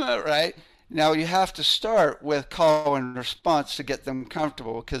 Now you have to start with call and response to get them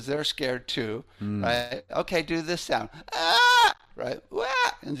comfortable, because they're scared too, right? Okay, do this sound. Ah! Right? Wah!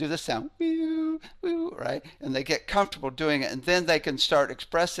 And do this sound. Woo, woo, right? And they get comfortable doing it, and then they can start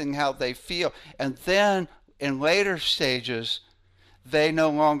expressing how they feel. And then in later stages, they no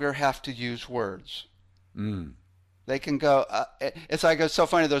longer have to use words. They can go, it's so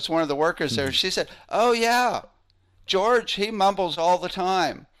funny. There's one of the workers there. She said, oh yeah, George, he mumbles all the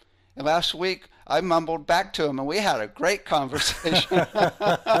time. And last week, I mumbled back to him, and we had a great conversation.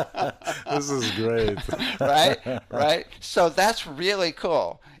 This is great. Right? So that's really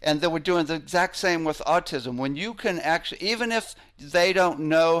cool. And then we're doing the exact same with autism. When you can actually, even if they don't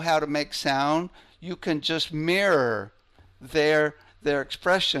know how to make sound, you can just mirror their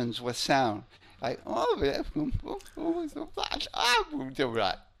expressions with sound. Like, Yeah,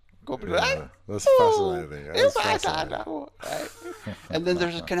 that's fascinating. Right? And then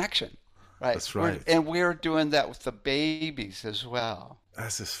there's a connection, right? That's right. We're doing that with the babies as well.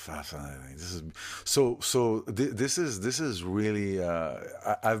 This is fascinating. This is really.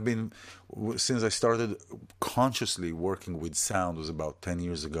 I've been, since I started consciously working with sound, was about 9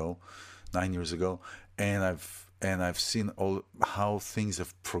 years ago, and I've seen how things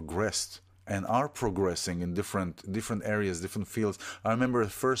have progressed. And are progressing in different areas, different fields. I remember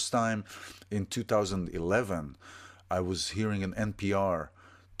the first time in 2011, I was hearing an NPR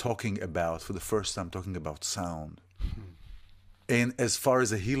talking about sound, and as far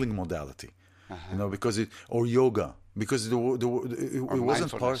as a healing modality, because or yoga, because it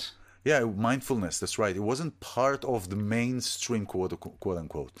wasn't part. Yeah, mindfulness. That's right. It wasn't part of the mainstream, quote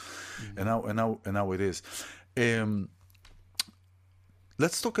unquote, and now it is.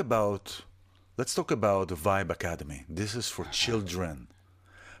 Let's talk about the Vibe Academy. This is for children.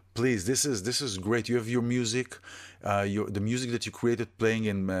 Please, this is great. You have your music, the music that you created playing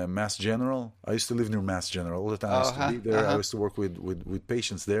in Mass General. I used to live near Mass General all the time. I used to be there. I used to work with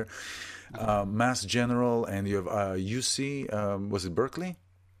patients there. Mass General, and you have UC. Was it Berkeley?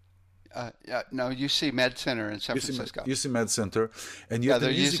 No, UC Med Center in San Francisco. UC Med Center, and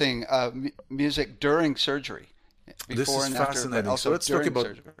they're using music during surgery. This is fascinating. So let's talk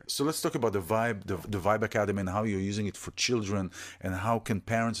about the Vibe Academy, and how you're using it for children, and how can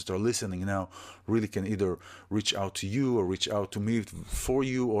parents that are listening now really can either reach out to you or reach out to me for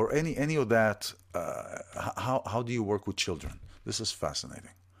you, or any of that. How do you work with children? This is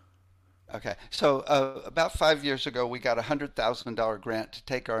fascinating. Okay, so about 5 years ago, we got a $100,000 grant to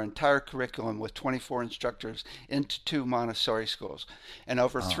take our entire curriculum with 24 instructors into 2 Montessori schools. And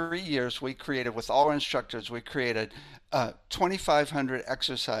over 3 years, we created, with all instructors, 2,500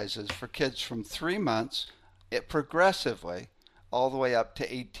 exercises for kids from 3 months, progressively, all the way up to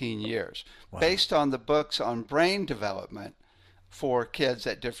 18 years, based on the books on brain development for kids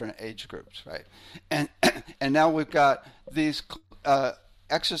at different age groups, right? And now we've got these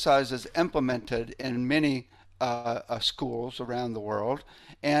exercises implemented in many schools around the world,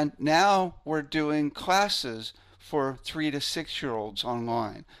 and now we're doing classes for 3 to 6 year olds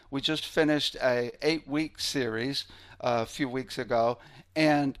online. We just finished a 8-week series a few weeks ago,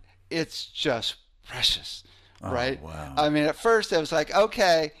 and it's just precious, right? Wow. I mean, at first it was like,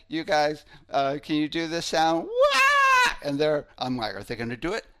 okay, you guys, can you do this sound? Wah! And I'm like, are they going to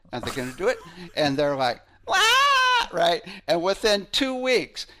do it? Are they going to do it? And they're like, wah! Right? And within 2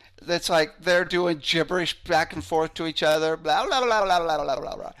 weeks, it's like they're doing gibberish back and forth to each other, blah, blah, blah, blah, blah, blah,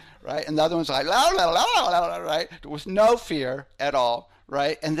 blah, blah, right? And the other one's like, blah, blah, blah, blah, blah, right? With no fear at all,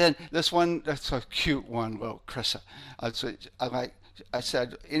 right? And then this one, that's a cute one, little Krissa. I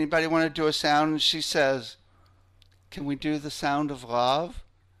said, anybody want to do a sound? And she says, can we do the sound of love?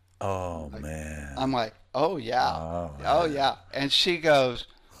 Oh, man. I'm like, oh, yeah. Oh, yeah. And she goes,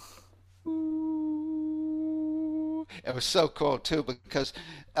 it was so cool too, because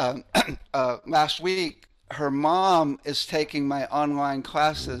last week her mom is taking my online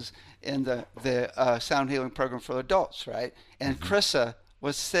classes in the sound healing program for adults, right? And Krissa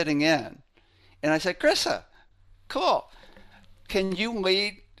was sitting in, and I said, Krissa, cool. can you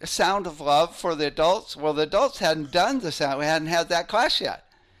lead a sound of love for the adults? Well, the adults hadn't done the sound. We hadn't had that class yet.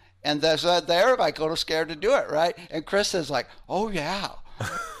 And they're like a little scared to do it, right? And Chris is like, oh, yeah.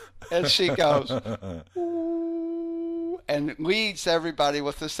 And she goes, ooh, and leads everybody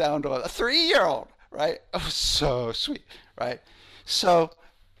with the sound of a 3-year-old, right? Oh, so sweet, right? So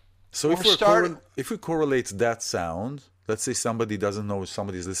if we correlate that sound, let's say somebody doesn't know,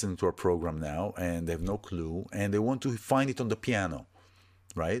 somebody's listening to our program now and they have no clue and they want to find it on the piano,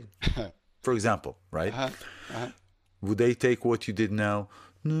 right? For example, right? Would they take what you did now,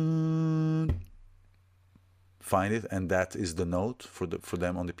 find it, and that is the note for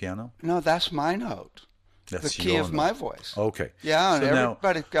them on the piano? No, that's my note. That's the key of my voice. Okay. Yeah, and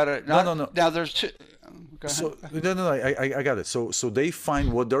everybody's got it. No. Now there's two. So I got it. So they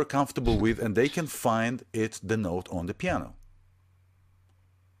find what they're comfortable with, and they can find the note on the piano.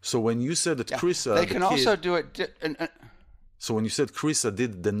 So when you said that Chrissa, they can also do it. So when you said Chrissa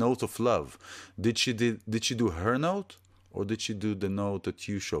did the note of love, did she do her note, or did she do the note that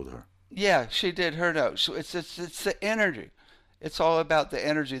you showed her? Yeah, she did her note. So it's the energy. It's all about the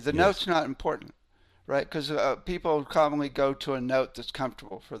energy. The note's not important, right? Because people commonly go to a note that's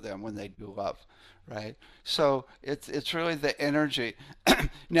comfortable for them when they do love, right? So it's really the energy.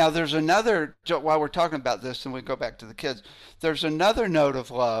 Now there's another, while we're talking about this, and we go back to the kids, there's another note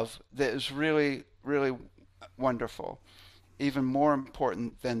of love that is really, really wonderful, even more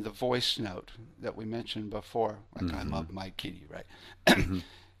important than the voice note that we mentioned before. Like, I love my kitty, right?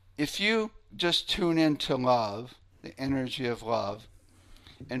 If you just tune into love, the energy of love,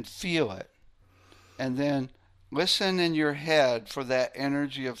 and feel it, and then listen in your head for that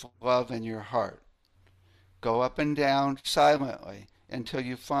energy of love in your heart. Go up and down silently until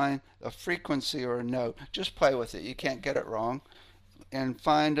you find a frequency or a note. Just play with it. You can't get it wrong. And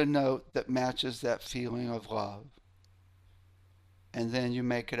find a note that matches that feeling of love. And then you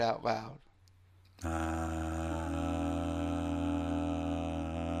make it out loud.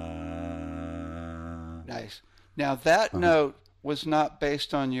 Nice. Now that note was not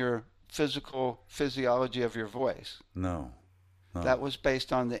based on your physiology of your voice. No. That was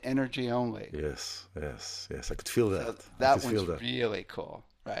based on the energy only. Yes. I could feel that. So that one's really cool,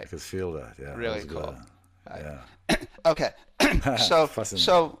 right? I could feel that. Yeah. Really cool. Right. Yeah. Okay.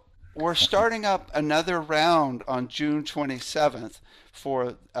 So we're starting up another round on June 27th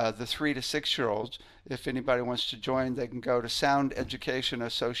for the 3 to 6-year-olds. If anybody wants to join, they can go to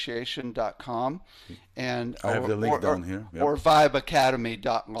soundeducationassociation.com and I have the link down here. Yep. Or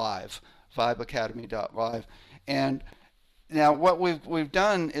vibeacademy.live. Vibeacademy.live. And now what we've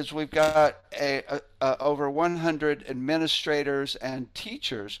done is we've got over 100 administrators and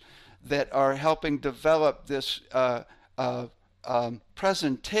teachers that are helping develop this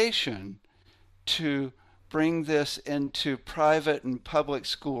presentation to bring this into private and public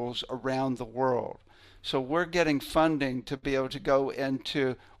schools around the world. So we're getting funding to be able to go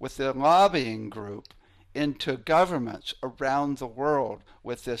into, with the lobbying group, into governments around the world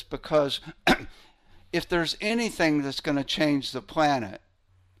with this, because if there's anything that's going to change the planet,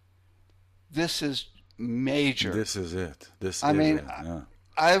 this is major. This is it.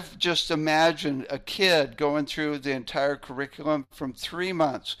 I've just imagined a kid going through the entire curriculum from 3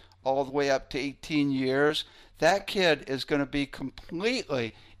 months all the way up to 18 years. That kid is going to be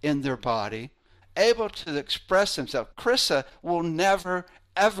completely in their body, able to express himself. Chrissa will never,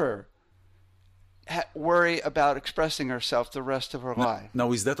 ever worry about expressing herself the rest of her life.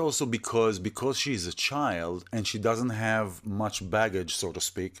 Now, is that also because she's a child and she doesn't have much baggage, so to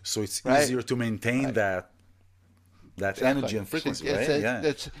speak, so it's easier to maintain that energy and frequency, right?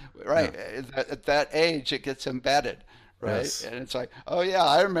 It's right. Yeah. At that age, it gets embedded, right? Yes. And it's like, oh yeah,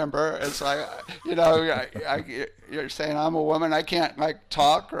 I remember. It's like, you're saying I'm a woman, I can't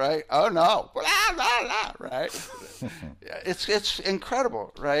talk, right? Oh no, blah, blah, blah, right? It's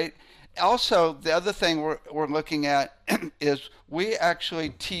incredible, right? Also, the other thing we're looking at is we actually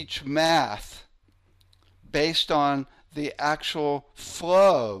teach math based on the actual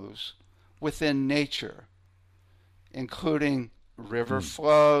flows within nature, including river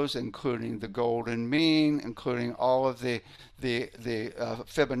flows, including the golden mean, including all of the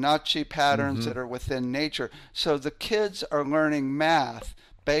Fibonacci patterns that are within nature. So the kids are learning math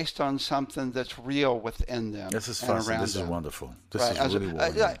based on something that's real within them. This is fascinating. This is wonderful. This is really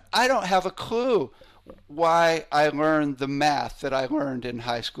wonderful. I don't have a clue why I learned the math that I learned in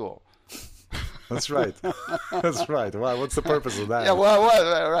high school. That's right. That's right. Wow, what's the purpose of that?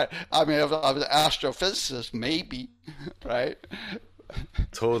 Yeah, right. I mean, if I was an astrophysicist, maybe, right?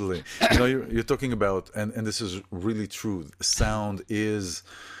 Totally. You're talking about, and this is really true. Sound is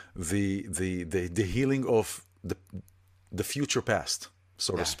the healing of the future past,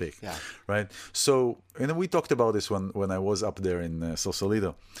 so to speak, yeah. right? So, and we talked about this when I was up there in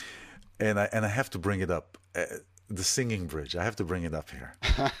Sausalito, and I have to bring it up. The singing bridge. I have to bring it up here.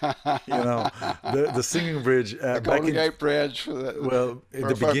 The singing bridge. The Golden Gate Bridge. For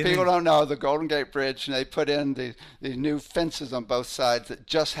people don't know, the Golden Gate Bridge, and they put in the new fences on both sides that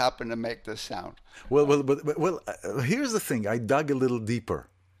just happen to make this sound. Well, here's the thing. I dug a little deeper.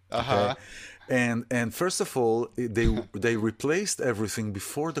 Okay? And first of all, they replaced everything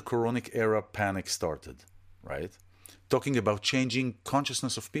before the Coronic era panic started, right? Talking about changing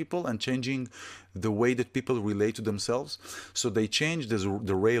consciousness of people and changing the way that people relate to themselves. So they changed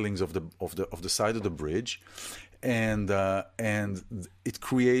the railings of the side of the bridge, and it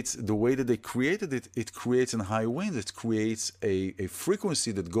creates, the way that they created it. It creates in high winds. It creates a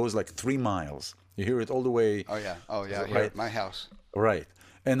frequency that goes like 3 miles. You hear it all the way. Oh yeah, here at my house. Right,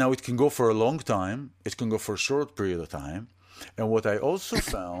 and now it can go for a long time. It can go for a short period of time. And what I also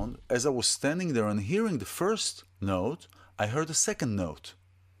found, as I was standing there and hearing the first note, I heard a second note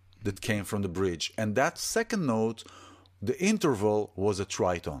that came from the bridge. And that second note, the interval was a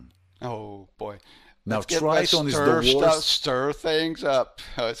triton. Oh, boy. Now, triton is the worst. Stir things up.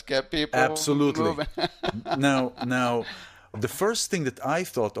 Let's get people moving. Now, the first thing that I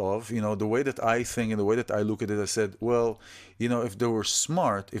thought of, the way that I think and the way that I look at it, I said, well, if they were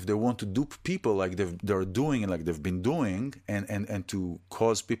smart, if they want to dupe people like they're doing and like they've been doing, and to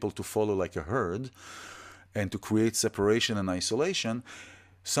cause people to follow like a herd and to create separation and isolation,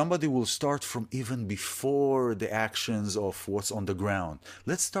 somebody will start from even before the actions of what's on the ground.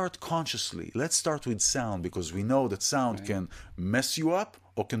 Let's start consciously. Let's start with sound, because we know that sound can mess you up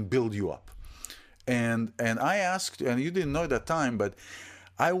or can build you up. And I asked, and you didn't know at that time, but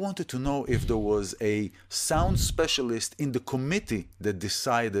I wanted to know if there was a sound specialist in the committee that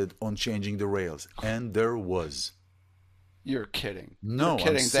decided on changing the rails. And there was. You're kidding. No, You're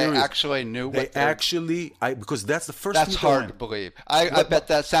kidding. I'm serious. They actually knew what because that's the first. That's hard to believe. I bet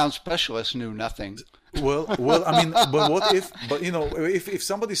that sound specialist knew nothing. Well, I mean, but what if? But if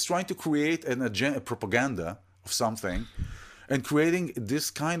somebody's trying to create a propaganda of something, and creating this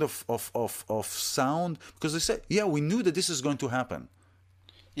kind of sound, because they said, yeah, we knew that this is going to happen.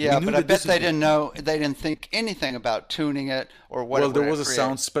 Yeah, but I bet they didn't know. They didn't think anything about tuning it or what. Well, there was a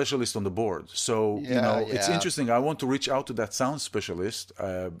sound specialist on the board, so it's interesting. I want to reach out to that sound specialist.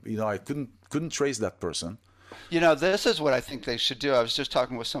 I couldn't trace that person. This is what I think they should do. I was just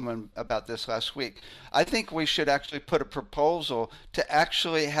talking with someone about this last week. I think we should actually put a proposal to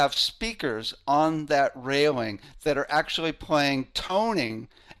actually have speakers on that railing that are actually playing toning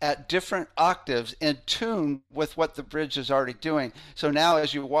at different octaves in tune with what the bridge is already doing. So now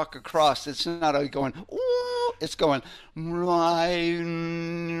as you walk across, it's not only going, ooh, it's going,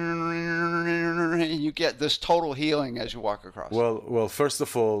 you get this total healing as you walk across. Well, first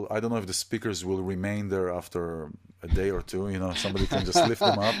of all, I don't know if the speakers will remain there after a day or two. Somebody can just lift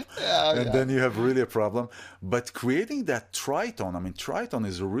them up, then you have really a problem. But creating that triton, triton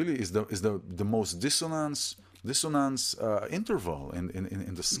is the most dissonance interval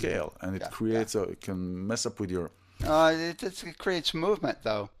in the scale, and it creates it can mess up with your. It creates movement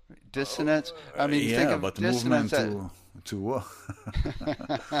though, dissonance. Think of but dissonance movement to what?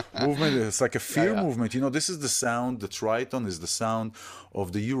 Movement is like a fear movement. This is the sound. The triton is the sound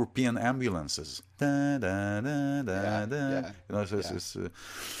of the European ambulances. Da, da, da, da, da.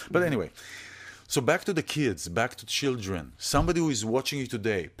 But anyway. So back to the kids, back to children. Somebody who is watching you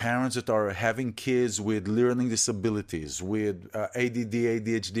today, parents that are having kids with learning disabilities, with ADD,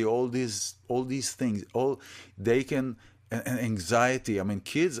 ADHD, all these things, they can, and anxiety.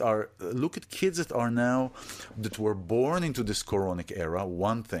 Look at kids that were born into this Coronic era,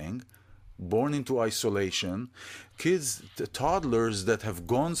 one thing, born into isolation, kids, toddlers that have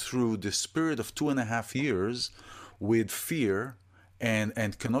gone through this period of 2.5 years with fear,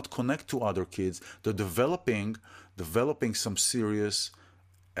 and cannot connect to other kids. They're developing some serious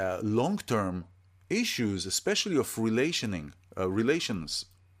long-term issues, especially of relationships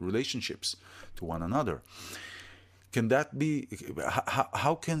to one another. Can that be?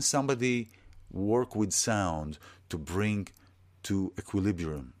 How can somebody work with sound to bring to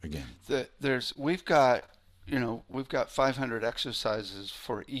equilibrium again? We've got 500 exercises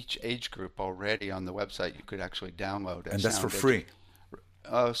for each age group already on the website. You could actually download. And that's for free.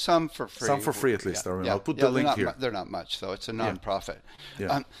 Some for free. Some for free, at least. I'll put the link here. They're not much, though. It's a non-profit.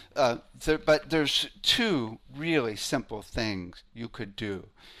 Yeah. But there's two really simple things you could do.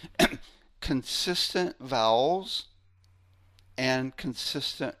 Consistent vowels and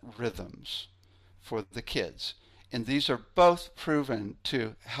consistent rhythms for the kids. And these are both proven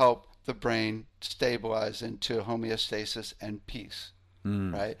to help the brain stabilize into homeostasis and peace,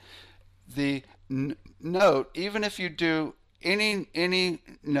 right? The note, even if you do any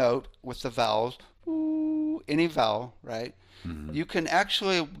note with the vowels, any vowel, right? You can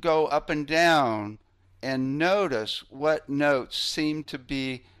actually go up and down and notice what notes seem to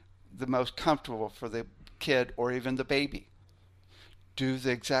be the most comfortable for the kid or even the baby. Do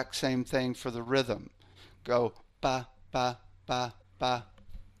the exact same thing for the rhythm. Go ba, ba, ba, ba,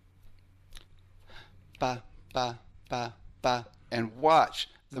 ba, ba, ba, ba, and watch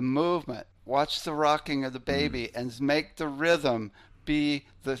the movement. Watch the rocking of the baby and make the rhythm be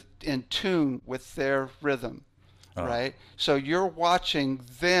in tune with their rhythm, right? So you're watching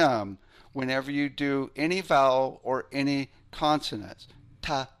them whenever you do any vowel or any consonants.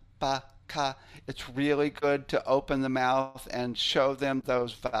 Ta, ba, ka. It's really good to open the mouth and show them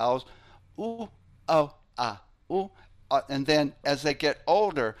those vowels. Ooh, oh, ah, ooh. And then as they get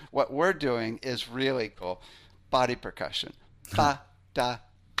older, what we're doing is really cool. Body percussion. Ba, da,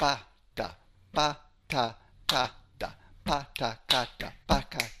 ba, da, ba, ta, ta, da, pa, ta, ka, da, pa,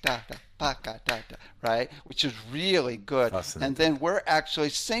 ka, da, da, pa, ka, da, da, right? Which is really good. And then we're actually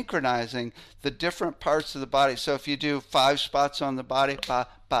synchronizing the different parts of the body. So if you do 5 spots on the body, ba,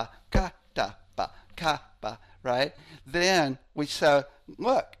 ba, ka, da, ba, ka, ba, right? Then we say,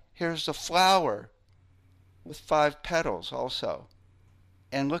 look, here's a flower with 5 petals also.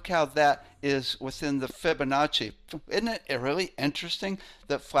 And look how that is within the Fibonacci. Isn't it really interesting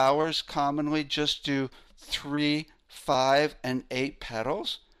that flowers commonly just do 3, 5, and 8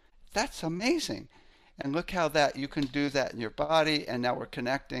 petals? That's amazing. And look how that you can do that in your body, and now we're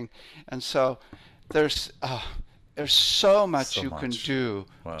connecting. And so there's so much you can do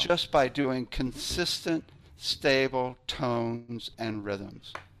just by doing consistent, stable tones and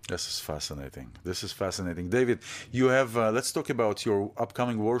rhythms. This is fascinating. This is fascinating. David, you have, let's talk about your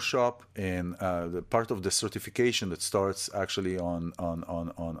upcoming workshop and the part of the certification that starts actually on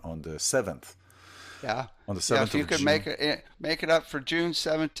the 7th. Yeah. On the 7th yeah, if you of could June. make it up for June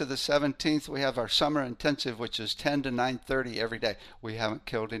 7th to the 17th, we have our summer intensive, which is 10 to 9:30 every day. We haven't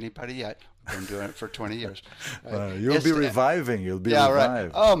killed anybody yet. We've been doing it for 20 years. Right? You'll be reviving. You'll be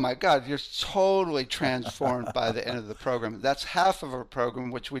revived. Right. Oh, my God. You're totally transformed by the end of the program. That's half of our program,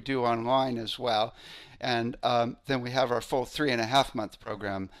 which we do online as well. And then we have our full 3.5-month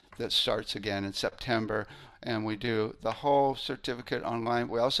program that starts again in September. And we do the whole certificate online.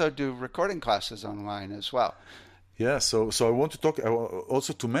 We also do recording classes online as well. Yeah, so I want to talk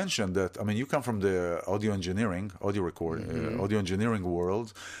also to mention that, I mean, you come from the audio engineering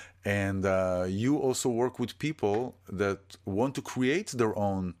world, and you also work with people that want to create their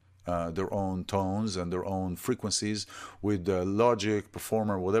own tones and their own frequencies with Logic,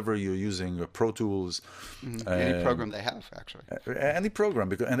 Performer, whatever you're using, Pro Tools. Any program they have, actually. Any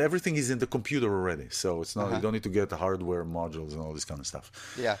program, and everything is in the computer already. So it's not you don't need to get the hardware modules and all this kind of stuff.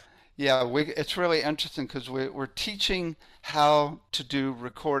 Yeah. Yeah, it's really interesting because we're teaching how to do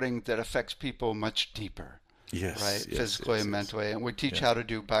recording that affects people much deeper. Yes, right, yes, physically and mentally, and we teach how to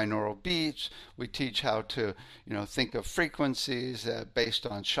do binaural beats. We teach how to, think of frequencies based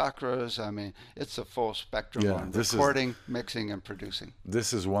on chakras. I mean, it's a full spectrum on recording, mixing, and producing.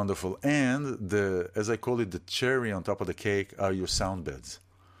 This is wonderful, and as I call it, the cherry on top of the cake are your sound beds.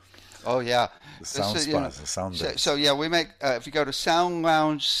 Oh yeah, the sound spas, the sound beds. So yeah, we make. If you go to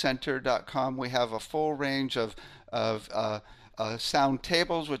soundloungecenter.com, we have a full range of sound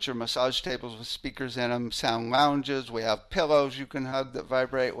tables, which are massage tables with speakers in them, sound lounges. We have pillows you can hug that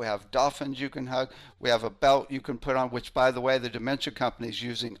vibrate. We have dolphins you can hug. We have a belt you can put on, which, by the way, the Dementia Company is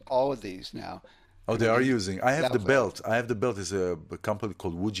using all of these now. Oh, they are using. I have the belt. It's a company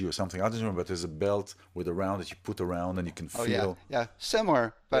called Woody or something. I don't remember, but there's a belt with a round that you put around and you can feel. Yeah,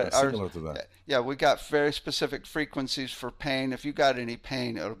 similar. But similar to that. Yeah, we got very specific frequencies for pain. If you got any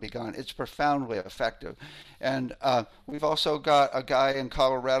pain, it'll be gone. It's profoundly effective. And we've also got a guy in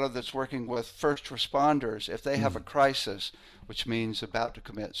Colorado that's working with first responders. If they have a crisis, which means about to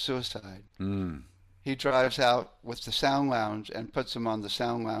commit suicide, he drives out with the sound lounge and puts them on the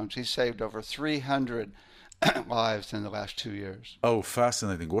sound lounge. He's saved over 300 lives in the last 2 years. Oh,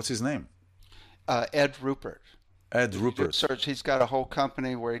 fascinating. What's his name? Ed Rupert. Ed Rupert. Search. He's got a whole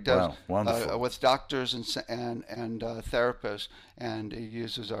company where he does with doctors and therapists, and he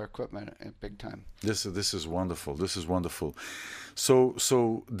uses our equipment big time. This is wonderful. This is wonderful. So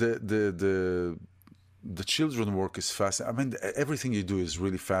the children work is fascinating. I mean, everything you do is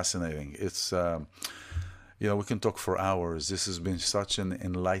really fascinating. We can talk for hours. This has been such an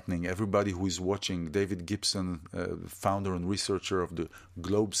enlightening. Everybody who is watching, David Gibson, founder and researcher of the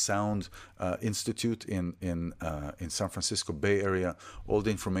Globe Sound Institute in San Francisco Bay Area. All the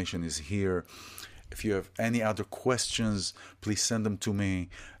information is here. If you have any other questions, please send them to me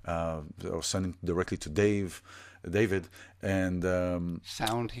or send them directly to David, and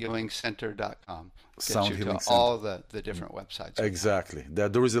soundhealingcenter.com. All the different websites. Exactly.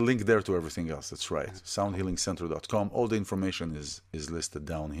 There is a link there to everything else. That's right. Soundhealingcenter.com. All the information is listed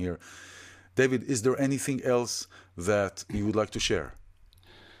down here. David, is there anything else that you would like to share?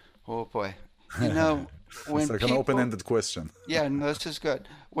 Oh boy. When it's like an open-ended question. Yeah, no, this is good.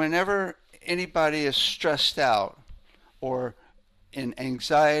 Whenever anybody is stressed out or in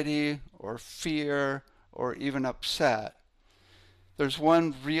anxiety or fear or even upset, there's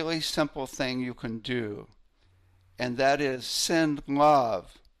one really simple thing you can do, and that is send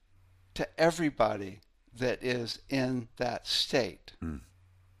love to everybody that is in that state.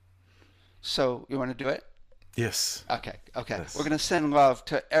 So you want to do it? Yes. Okay. Yes. We're going to send love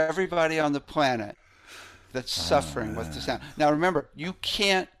to everybody on the planet that's suffering with the sound. Now remember, you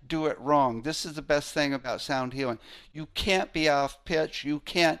can't do it wrong. This is the best thing about sound healing. You can't be off pitch. You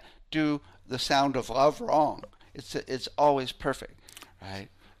can't do the sound of love wrong. It's always perfect, right?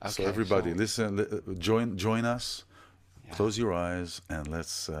 Okay, so everybody, listen, join us. Yeah. Close your eyes and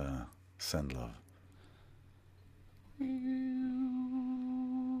let's send love.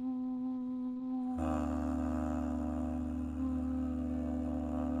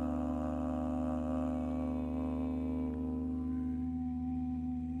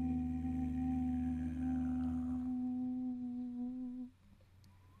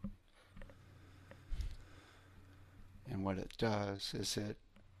 And what it does is it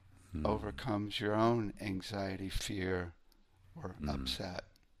overcomes your own anxiety, fear, or upset,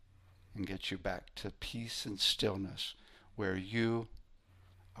 and gets you back to peace and stillness where you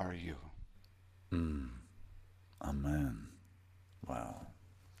are you. Amen. Wow.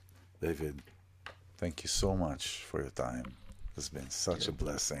 David, thank you so much for your time. It's been such a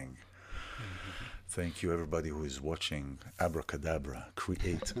blessing. Thank you, everybody who is watching. Abracadabra,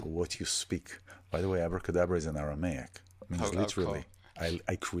 create what you speak. By the way, abracadabra is in Aramaic. It means literally,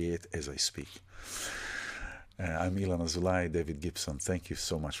 I create as I speak. I'm iLan Azoulai, David Gibson. Thank you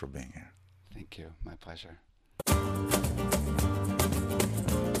so much for being here. Thank you. My pleasure.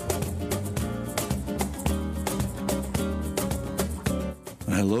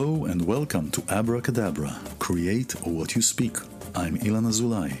 Hello and welcome to Abracadabra, create what you speak. I'm iLan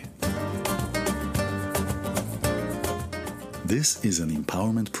Azoulai. This is an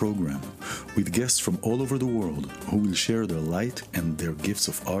empowerment program with guests from all over the world who will share their light and their gifts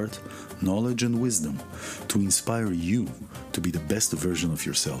of art, knowledge, and wisdom to inspire you to be the best version of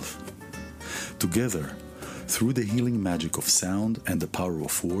yourself. Together, through the healing magic of sound and the power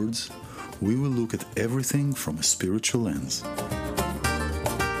of words, we will look at everything from a spiritual lens.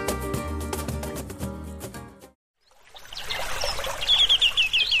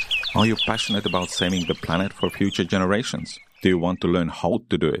 Are you passionate about saving the planet for future generations? Do you want to learn how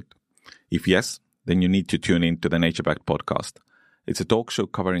to do it? If yes, then you need to tune in to the Nature Backed podcast. It's a talk show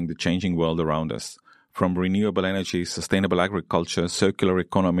covering the changing world around us, from renewable energy, sustainable agriculture, circular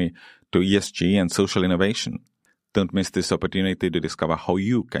economy, to ESG and social innovation. Don't miss this opportunity to discover how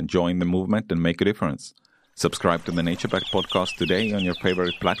you can join the movement and make a difference. Subscribe to the Nature Backed podcast today on your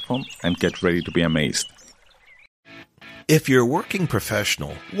favorite platform and get ready to be amazed. If you're a working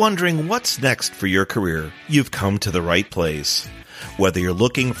professional wondering what's next for your career, you've come to the right place. Whether you're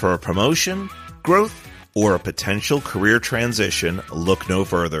looking for a promotion, growth, or a potential career transition, look no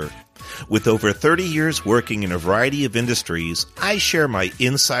further. With over 30 years working in a variety of industries, I share my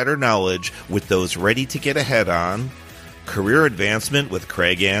insider knowledge with those ready to get ahead on Career Advancement with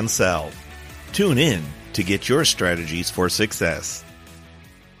Craig Ansell. Tune in to get your strategies for success.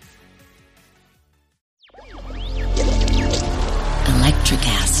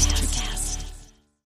 Electricast.